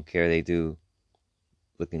 I don't care they do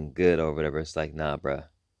looking good or whatever. It's like, nah, bruh.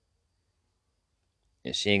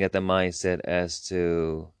 And she ain't got the mindset as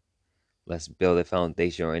to let's build a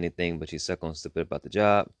foundation or anything, but she's stuck on stupid about the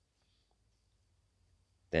job,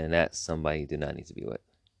 then that's somebody you do not need to be with.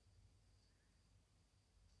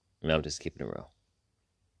 And I'm just keeping it real.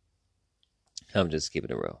 I'm just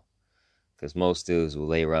keeping it real. Because most dudes will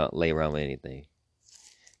lay around with anything.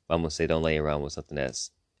 But I'm going to say don't lay around with something that's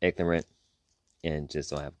ignorant and just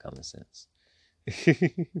don't have common sense.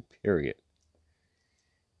 Period.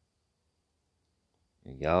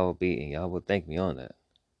 And y'all will thank me on that.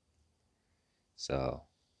 So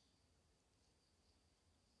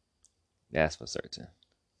that's for certain.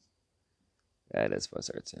 That is for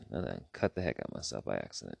certain. And I cut the heck out of myself by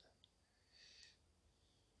accident.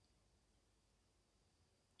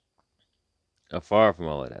 I'm far from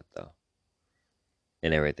all of that though.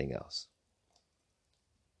 And everything else.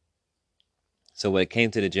 So when it came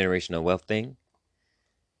to the generational wealth thing,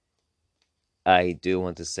 I do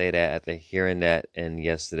want to say that after hearing that in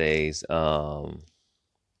yesterday's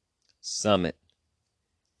summit,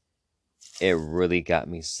 it really got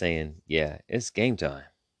me saying, yeah, it's game time.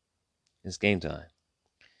 It's game time.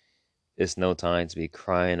 It's no time to be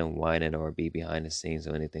crying and whining or be behind the scenes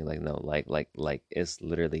or anything like no, like it's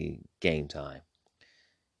literally game time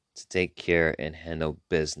to take care and handle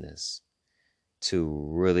business, to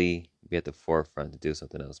really be at the forefront to do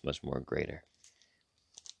something else much more greater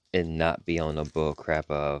and not be on the bull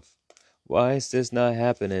crap of why is this not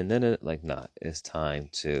happening? Like, nah, it's time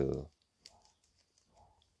to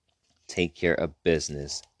take care of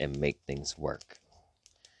business and make things work.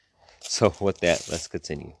 So with that, let's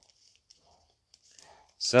continue.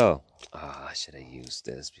 So, I should have used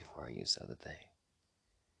this before I used the other thing.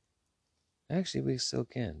 Actually, we still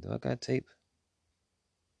can. Do I got tape?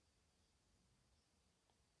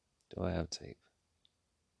 Do I have tape?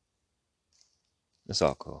 It's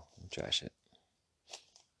all cool. I'm trash it.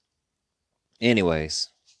 Anyways,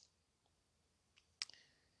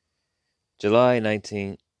 July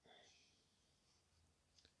 19th,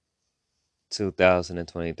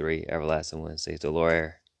 2023, Everlasting Wednesday. The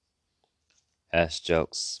lawyer has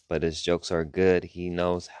jokes, but his jokes are good. He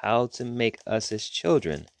knows how to make us, his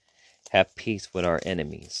children, have peace with our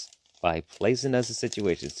enemies by placing us in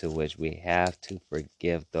situations to which we have to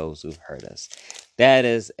forgive those who hurt us. That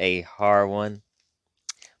is a hard one.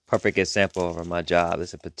 Perfect example of my job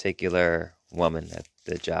is a particular woman at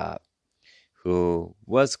the job who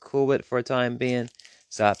was cool with for a time being,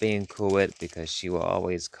 stopped being cool with because she will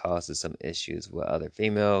always cause some issues with other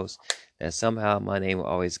females. And somehow my name will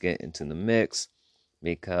always get into the mix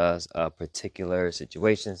because of particular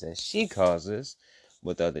situations that she causes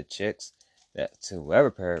with other chicks that, to whatever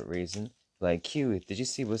apparent reason, like, Q, did you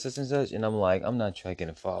see what such and such? And I'm like, I'm not trying to get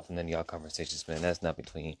involved in any of y'all conversations, man. That's not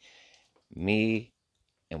between me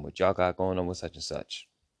and what y'all got going on with such and such.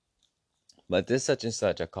 But this such and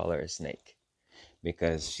such, I call her a snake.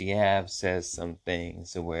 because she have said some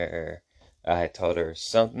things where I had told her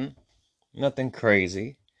something, nothing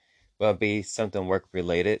crazy, but be something work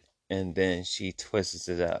related, and then she twists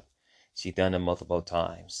it up. She done it multiple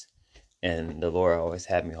times. And the Lord always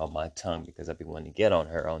had me on my tongue because I'd be wanting to get on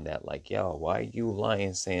her on that, like, yo, why are you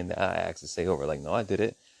lying saying that I asked to stay over? Like, no, I did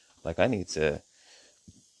it. Like, I need to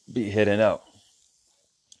be hitting out,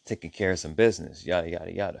 taking care of some business, yada,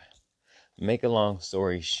 yada, yada. Make a long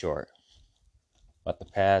story short, about the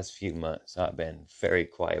past few months, I've been very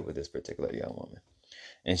quiet with this particular young woman.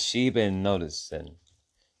 And she been noticing,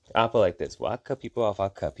 I feel like this. Well, I cut people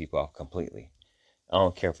off completely. I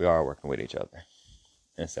don't care if we are working with each other.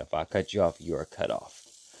 And so if I cut you off, you are cut off.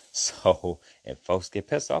 So if folks get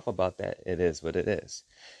pissed off about that, it is what it is.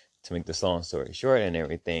 To make the long story short and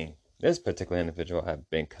everything, this particular individual have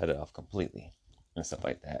been cut off completely and stuff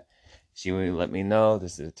like that. She would let me know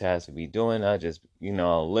this is a task we be doing. I just,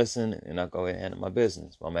 I'll listen and I'll go ahead and handle my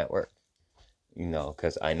business while I'm at work.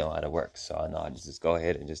 Because I know how to work. So I know I just go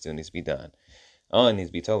ahead and just do what needs to be done. All it needs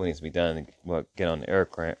to be told what needs to be done. Get on the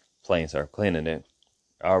airplane, start cleaning it.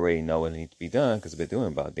 I already know what needs to be done because I've been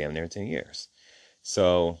doing about damn near 10 years.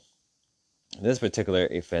 So this particular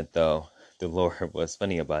event, though, the Lord was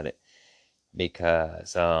funny about it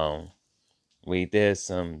because we did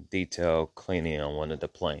some detailed cleaning on one of the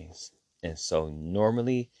planes. And so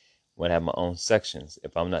normally when I have my own sections,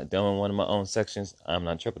 if I'm not done with one of my own sections, I'm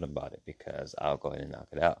not tripping about it because I'll go ahead and knock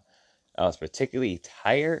it out. I was particularly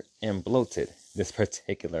tired and bloated this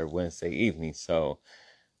particular Wednesday evening, so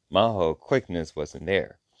my whole quickness wasn't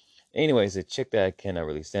there. Anyways, the chick that I cannot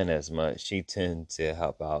really stand as much, she tend to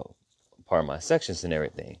help out part of my sections and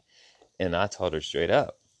everything. And I told her straight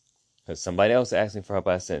up, because somebody else asked me for help.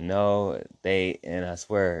 I said, no, and I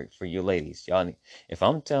swear for you ladies, y'all, if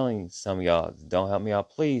I'm telling some of y'all, don't help me out,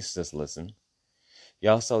 please just listen.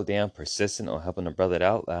 Y'all so damn persistent on helping a brother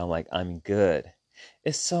out. I'm like, I'm good.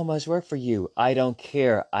 It's so much work for you. I don't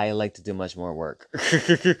care. I like to do much more work.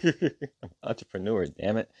 I'm an entrepreneur,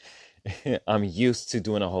 damn it. I'm used to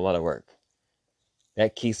doing a whole lot of work.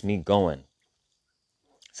 That keeps me going.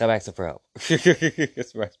 Stop asking for help.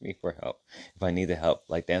 Just ask me for help. If I need the help,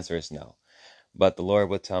 like the answer is no. But the Lord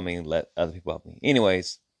would tell me, let other people help me.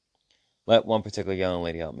 Anyways, let one particular young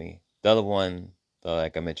lady help me. The other one,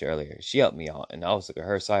 like I mentioned earlier, she helped me out. And I was looking at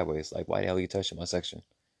her sideways, like, why the hell are you touching my section?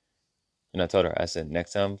 And I told her, I said,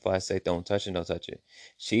 next time if I say don't touch it, don't touch it.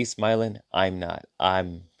 She's smiling. I'm not.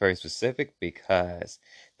 I'm very specific because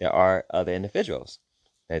there are other individuals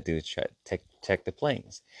that do check the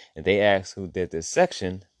planes. If they ask who did this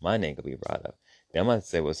section, my name could be brought up. Then I might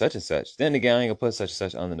say, well, such and such. Then again, I ain't gonna put such and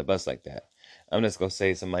such under the bus like that. I'm just gonna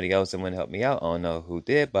say somebody else that went help me out. I don't know who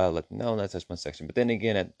did, but I'll let them know not touch my section. But then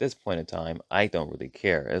again, at this point in time, I don't really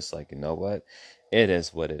care. It's like, you know what? It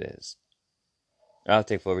is what it is. I'll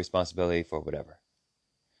take full responsibility for whatever.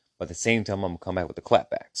 But at the same time, I'm gonna come back with the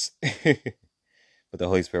clapbacks. But the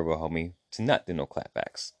Holy Spirit will help me to not do no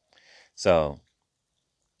clapbacks. So,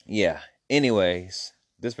 yeah. Anyways,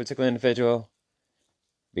 this particular individual,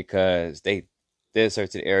 because they did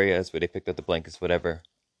certain areas where they picked up the blankets, whatever,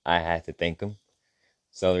 I had to thank them.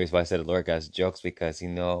 So the reason why I said the Lord got jokes because he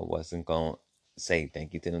knew I wasn't gonna say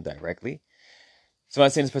thank you to them directly. So I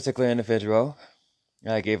seen this particular individual.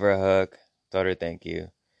 I gave her a hug, told her thank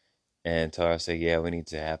you, and told her, say, yeah, we need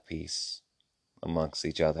to have peace amongst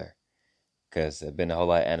each other. Because there's been a whole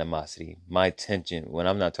lot of animosity. My tension, when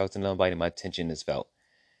I'm not talking to nobody, my tension is felt.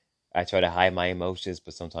 I try to hide my emotions,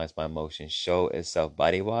 but sometimes my emotions show itself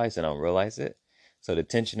body-wise and I don't realize it. So the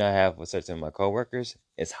tension I have with certain of my coworkers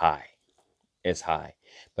is high. It's high.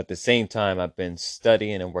 But at the same time, I've been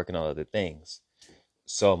studying and working on other things.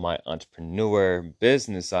 So my entrepreneur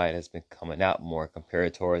business side has been coming out more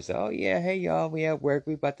compared towards, oh yeah, hey y'all, we at work,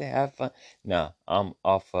 we about to have fun. Nah, I'm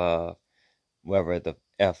off wherever the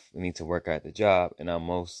F we need to work out the job, and I'm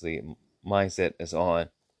mostly mindset is on.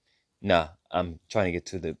 Nah, I'm trying to get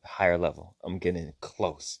to the higher level. I'm getting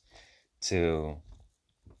close to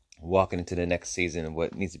walking into the next season of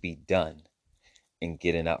what needs to be done and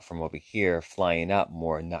getting out from over here, flying out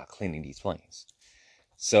more, and not cleaning these planes.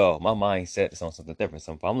 So my mindset is on something different.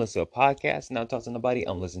 So if I'm listening to a podcast and not talking to nobody,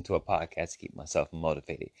 I'm listening to a podcast to keep myself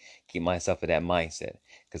motivated, keep myself in that mindset.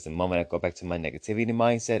 Because the moment I go back to my negativity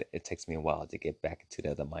mindset, it takes me a while to get back into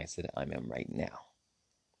the other mindset I'm in right now.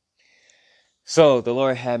 So the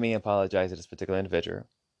Lord had me apologize to this particular individual.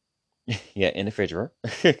 Yeah, individual.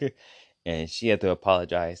 And she had to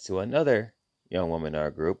apologize to another young woman in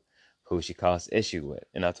our group who she caused issue with.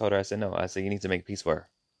 And I told her, I said, no, I said, you need to make peace for her.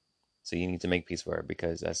 So you need to make peace for her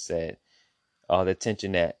because I said, all the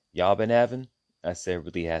tension that y'all been having, I said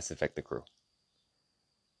really has to affect the crew.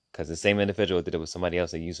 Because the same individual did it with somebody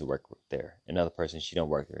else that used to work there. Another person, she don't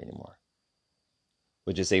work there anymore.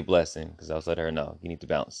 Which is a blessing, because I was letting her know, you need to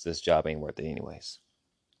bounce. This job ain't worth it anyways.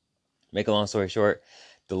 Make a long story short,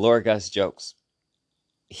 the Lord got his jokes.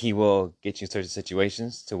 He will get you in certain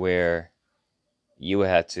situations to where you will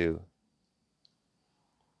have to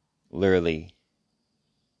literally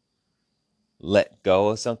let go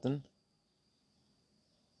of something,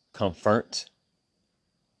 confront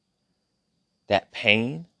that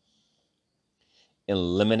pain,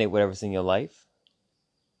 eliminate whatever's in your life,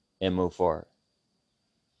 and move forward.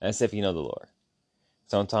 That's if you know the Lord.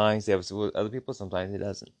 Sometimes he has with other people, sometimes he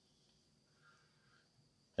doesn't.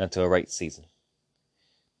 Until a right season.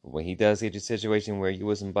 But when he does get your situation where you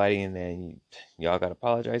wasn't biting and y'all got to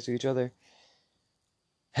apologize to each other,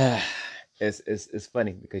 it's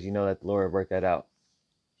funny because you know that the Lord worked that out.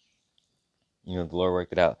 You know, the Lord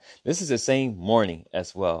worked it out. This is the same morning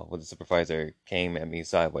as well where the supervisor came at me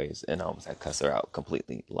sideways and I almost had to cuss her out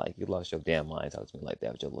completely. Like, you lost your damn mind talking to me like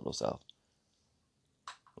that with your little self.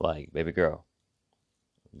 Like, baby girl,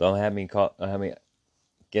 don't have me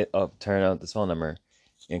get up, turn on this phone number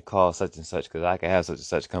and call such and such because I can have such and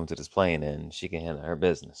such come to this plane and she can handle her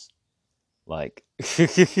business. Like,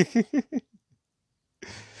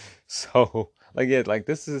 so, like, yeah, like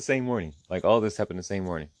this is the same morning. Like, all this happened the same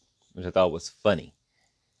morning, which I thought was funny.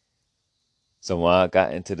 So when I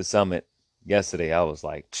got into the summit yesterday, I was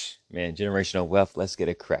like, man, generational wealth, let's get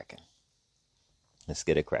it cracking. Let's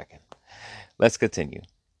get it cracking. Let's continue.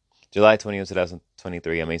 July 20th,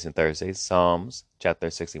 2023, Amazing Thursday, Psalms chapter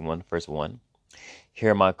 61, verse 1.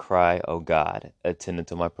 Hear my cry, O God, attend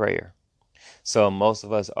to my prayer. So most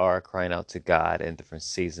of us are crying out to God in different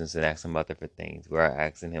seasons and asking about different things. We are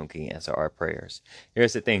asking him, can he answer our prayers?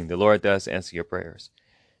 Here's the thing, the Lord does answer your prayers.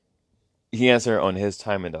 He answers on his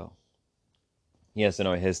timing though. He answers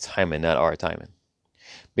on his timing, not our timing.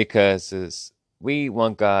 Because we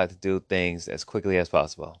want God to do things as quickly as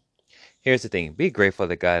possible. Here's the thing, be grateful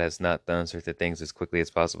that God has not done certain things as quickly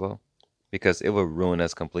as possible. Because it would ruin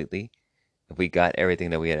us completely if we got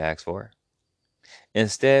everything that we had asked for.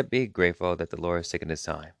 Instead, be grateful that the Lord has taken his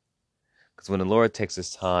time. Because when the Lord takes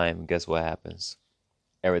his time, guess what happens?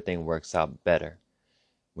 Everything works out better.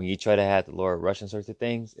 When you try to have the Lord rush in certain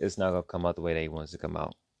things, it's not going to come out the way that he wants to come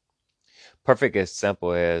out. Perfect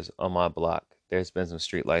example is on my block. There's been some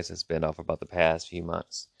street lights that's been off about the past few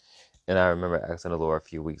months. And I remember asking the Lord a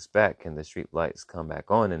few weeks back, can the street lights come back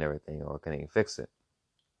on and everything, or can he fix it?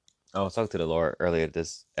 I was talking to the Lord earlier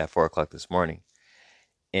at 4 o'clock this morning.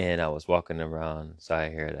 And I was walking around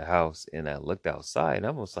side here at the house, and I looked outside, and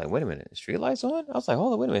I was like, wait a minute, street lights on? I was like,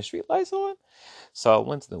 hold on, wait a minute, street lights on? So I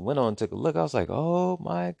went to the window and took a look. I was like, oh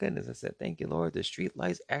my goodness. I said, thank you, Lord. The street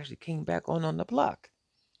lights actually came back on the block.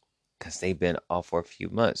 Because they've been off for a few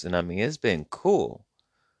months. And I mean, it's been cool.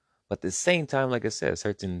 But at the same time, like I said,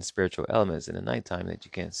 certain spiritual elements in the nighttime that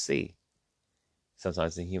you can't see.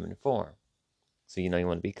 Sometimes in human form. So, you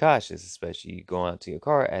want to be cautious, especially you go out to your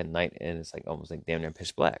car at night and it's like almost like damn near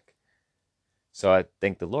pitch black. So I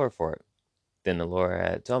thank the Lord for it. Then the Lord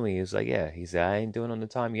had told me, he was like, yeah, he said, I ain't doing it on the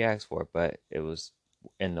time you asked for it, but it was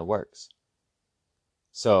in the works.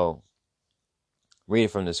 So, reading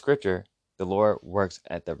from the scripture, the Lord works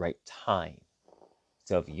at the right time.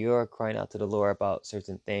 So if you're crying out to the Lord about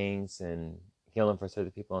certain things and healing for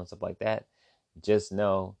certain people and stuff like that, just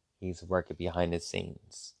know he's working behind the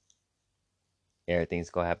scenes. Everything's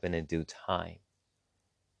going to happen in due time.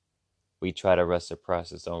 We try to rush the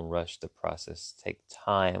process. Don't rush the process. Take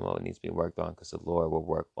time on what needs to be worked on because the Lord will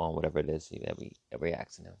work on whatever it is that we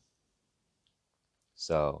ask in him.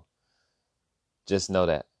 So just know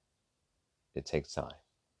that it takes time.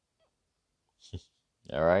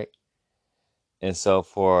 All right. And so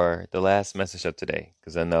for the last message of today,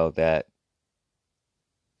 because I know that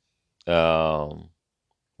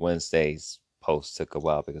Wednesday's post took a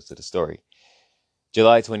while because of the story.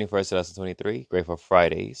 July 21st, 2023, Grateful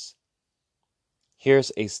Fridays. Here's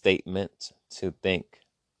a statement to think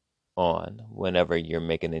on whenever you're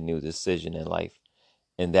making a new decision in life.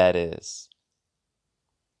 And that is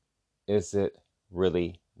it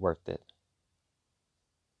really worth it?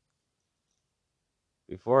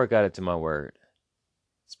 Before I got into my word,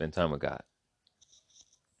 spend time with God.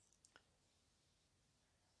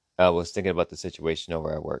 I was thinking about the situation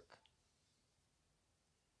over at work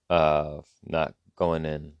of not going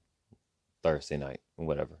in Thursday night,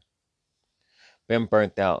 whatever. Been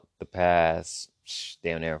burnt out the past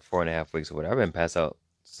damn near 4.5 weeks or whatever. I've been passed out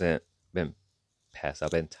since been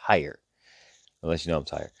tired. Unless you know I'm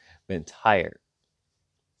tired. Been tired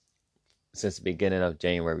since the beginning of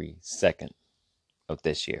January 2nd of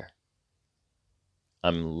this year.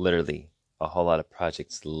 I'm literally a whole lot of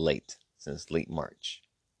projects late, since late March,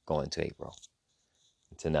 going to April,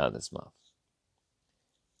 to now this month.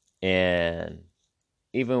 And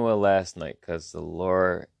even with last night, because the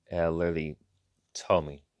Lord had literally told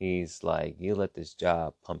me, He's like, you let this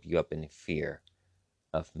job pump you up in fear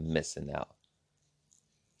of missing out.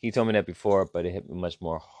 He told me that before, but it hit me much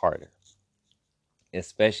more harder,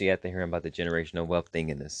 especially after hearing about the generational wealth thing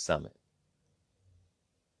in this summit.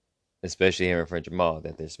 Especially hearing from Jamal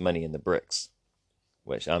that there's money in the bricks,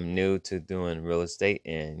 which I'm new to doing real estate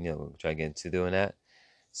and, trying to get into doing that.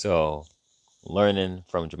 So learning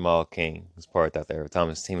from Jamal King, who's part out there,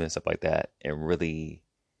 Thomas Team and stuff like that, and really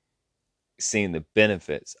seeing the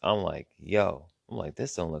benefits, I'm like,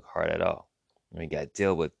 this don't look hard at all. You got to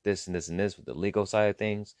deal with this and this and this with the legal side of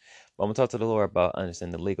things. But I'm going to talk to the Lord about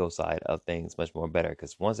understanding the legal side of things much more better,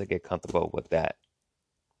 because once I get comfortable with that,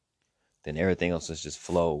 then everything else is just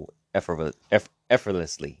flow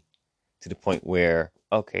effortlessly to the point where,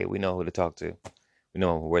 okay, we know who to talk to. We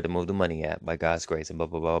know where to move the money at by God's grace and blah,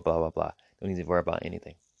 blah, blah, blah, blah, blah. Don't need to worry about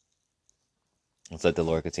anything. Let's let the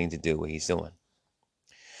Lord continue to do what He's doing.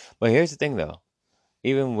 But here's the thing, though.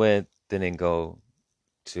 Even with didn't go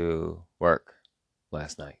to work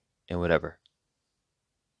last night and whatever.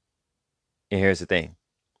 And here's the thing.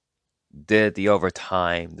 Did the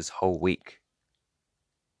overtime this whole week.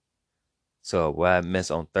 So what I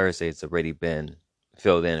missed on Thursday has already been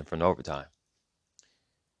filled in from the overtime.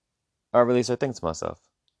 I really started thinking to myself,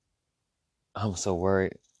 I'm so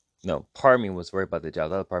worried. No, part of me was worried about the job.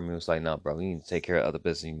 The other part of me was like, no, bro, you need to take care of other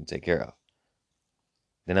business you need to take care of.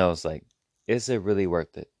 Then I was like, is it really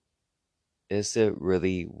worth it? Is it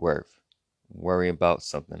really worth worrying about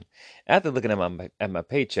something? After looking at my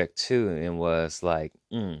paycheck too, and was like,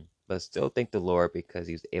 but still thank the Lord because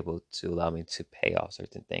He was able to allow me to pay off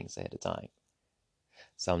certain things ahead of time.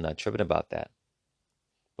 So I'm not tripping about that.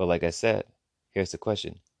 But like I said, here's the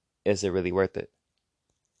question. Is it really worth it?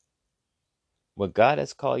 What God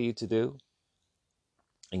has called you to do,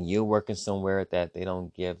 and you're working somewhere that they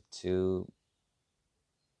don't give to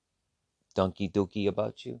donkey dookie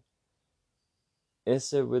about you,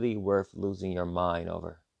 is it really worth losing your mind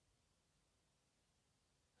over?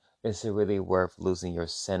 Is it really worth losing your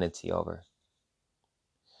sanity over?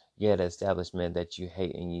 You had an establishment that you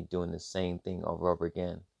hate and you're doing the same thing over and over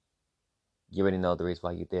again. You already know the reason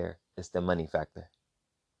why you're there. It's the money factor.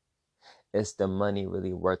 Is the money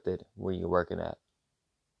really worth it where you're working at?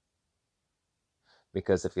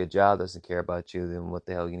 Because if your job doesn't care about you, then what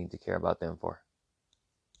the hell you need to care about them for?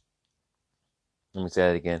 Let me say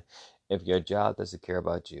that again. If your job doesn't care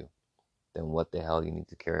about you, then what the hell you need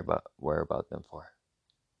to worry about them for?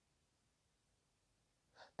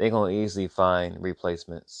 They're going to easily find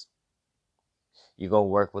replacements. You go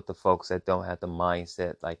work with the folks that don't have the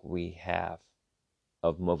mindset like we have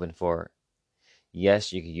of moving forward.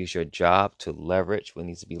 Yes, you can use your job to leverage what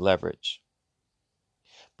needs to be leveraged.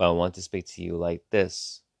 But I want to speak to you like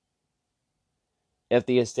this. If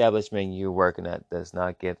the establishment you're working at does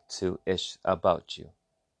not give two ish about you,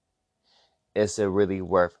 is it really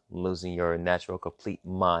worth losing your natural complete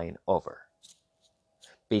mind over?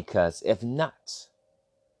 Because if not,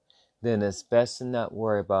 then it's best to not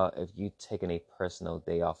worry about if you taking a personal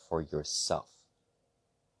day off for yourself.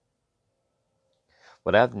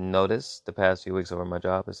 What I've noticed the past few weeks over my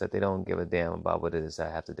job is that they don't give a damn about what it is I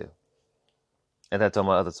have to do. And I told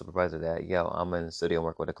my other supervisor that, I'm in the studio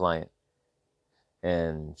work with a client.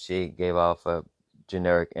 And she gave off a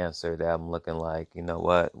generic answer that I'm looking like, you know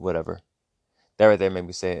what, whatever. That right there made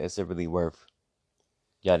me say, is it really worth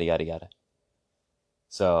yada, yada, yada.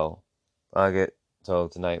 So I get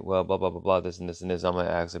told tonight, well, blah, blah, blah, blah, this and this and this. I'm going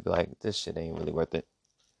to actually be like, this shit ain't really worth it.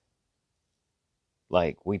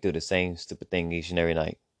 Like, we do the same stupid thing each and every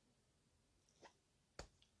night.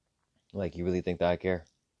 Like, you really think that I care?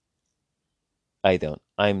 I don't.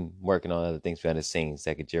 I'm working on other things behind the scenes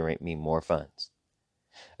that could generate me more funds.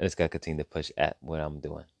 I just got to continue to push at what I'm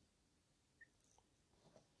doing.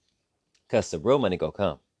 Because the real money go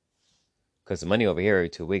come. Because the money over here every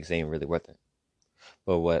 2 weeks ain't really worth it.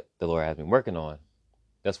 But what the Lord has been working on,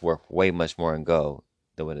 that's worth way much more in gold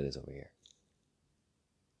than what it is over here.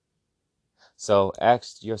 So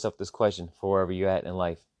ask yourself this question for wherever you're at in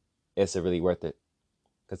life. Is it really worth it?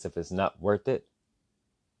 Because if it's not worth it,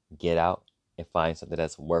 get out and find something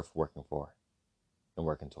that's worth working for and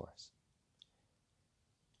working towards.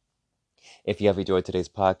 If you have enjoyed today's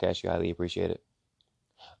podcast, you highly appreciate it.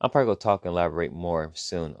 I'm probably going to talk and elaborate more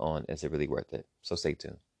soon on is it really worth it. So stay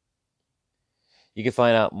tuned. You can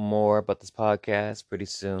find out more about this podcast pretty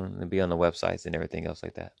soon and be on the websites and everything else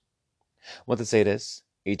like that. I want to say this.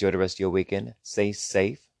 Enjoy the rest of your weekend. Stay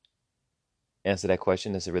safe. answer that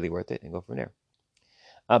question. Is it really worth it? And go from there.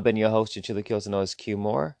 I've been your host, Chinchilla Kills, and known as Q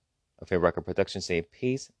Moore. A favorite record production. Say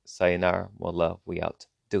peace, sayonara, more love. We out.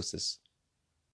 Deuces.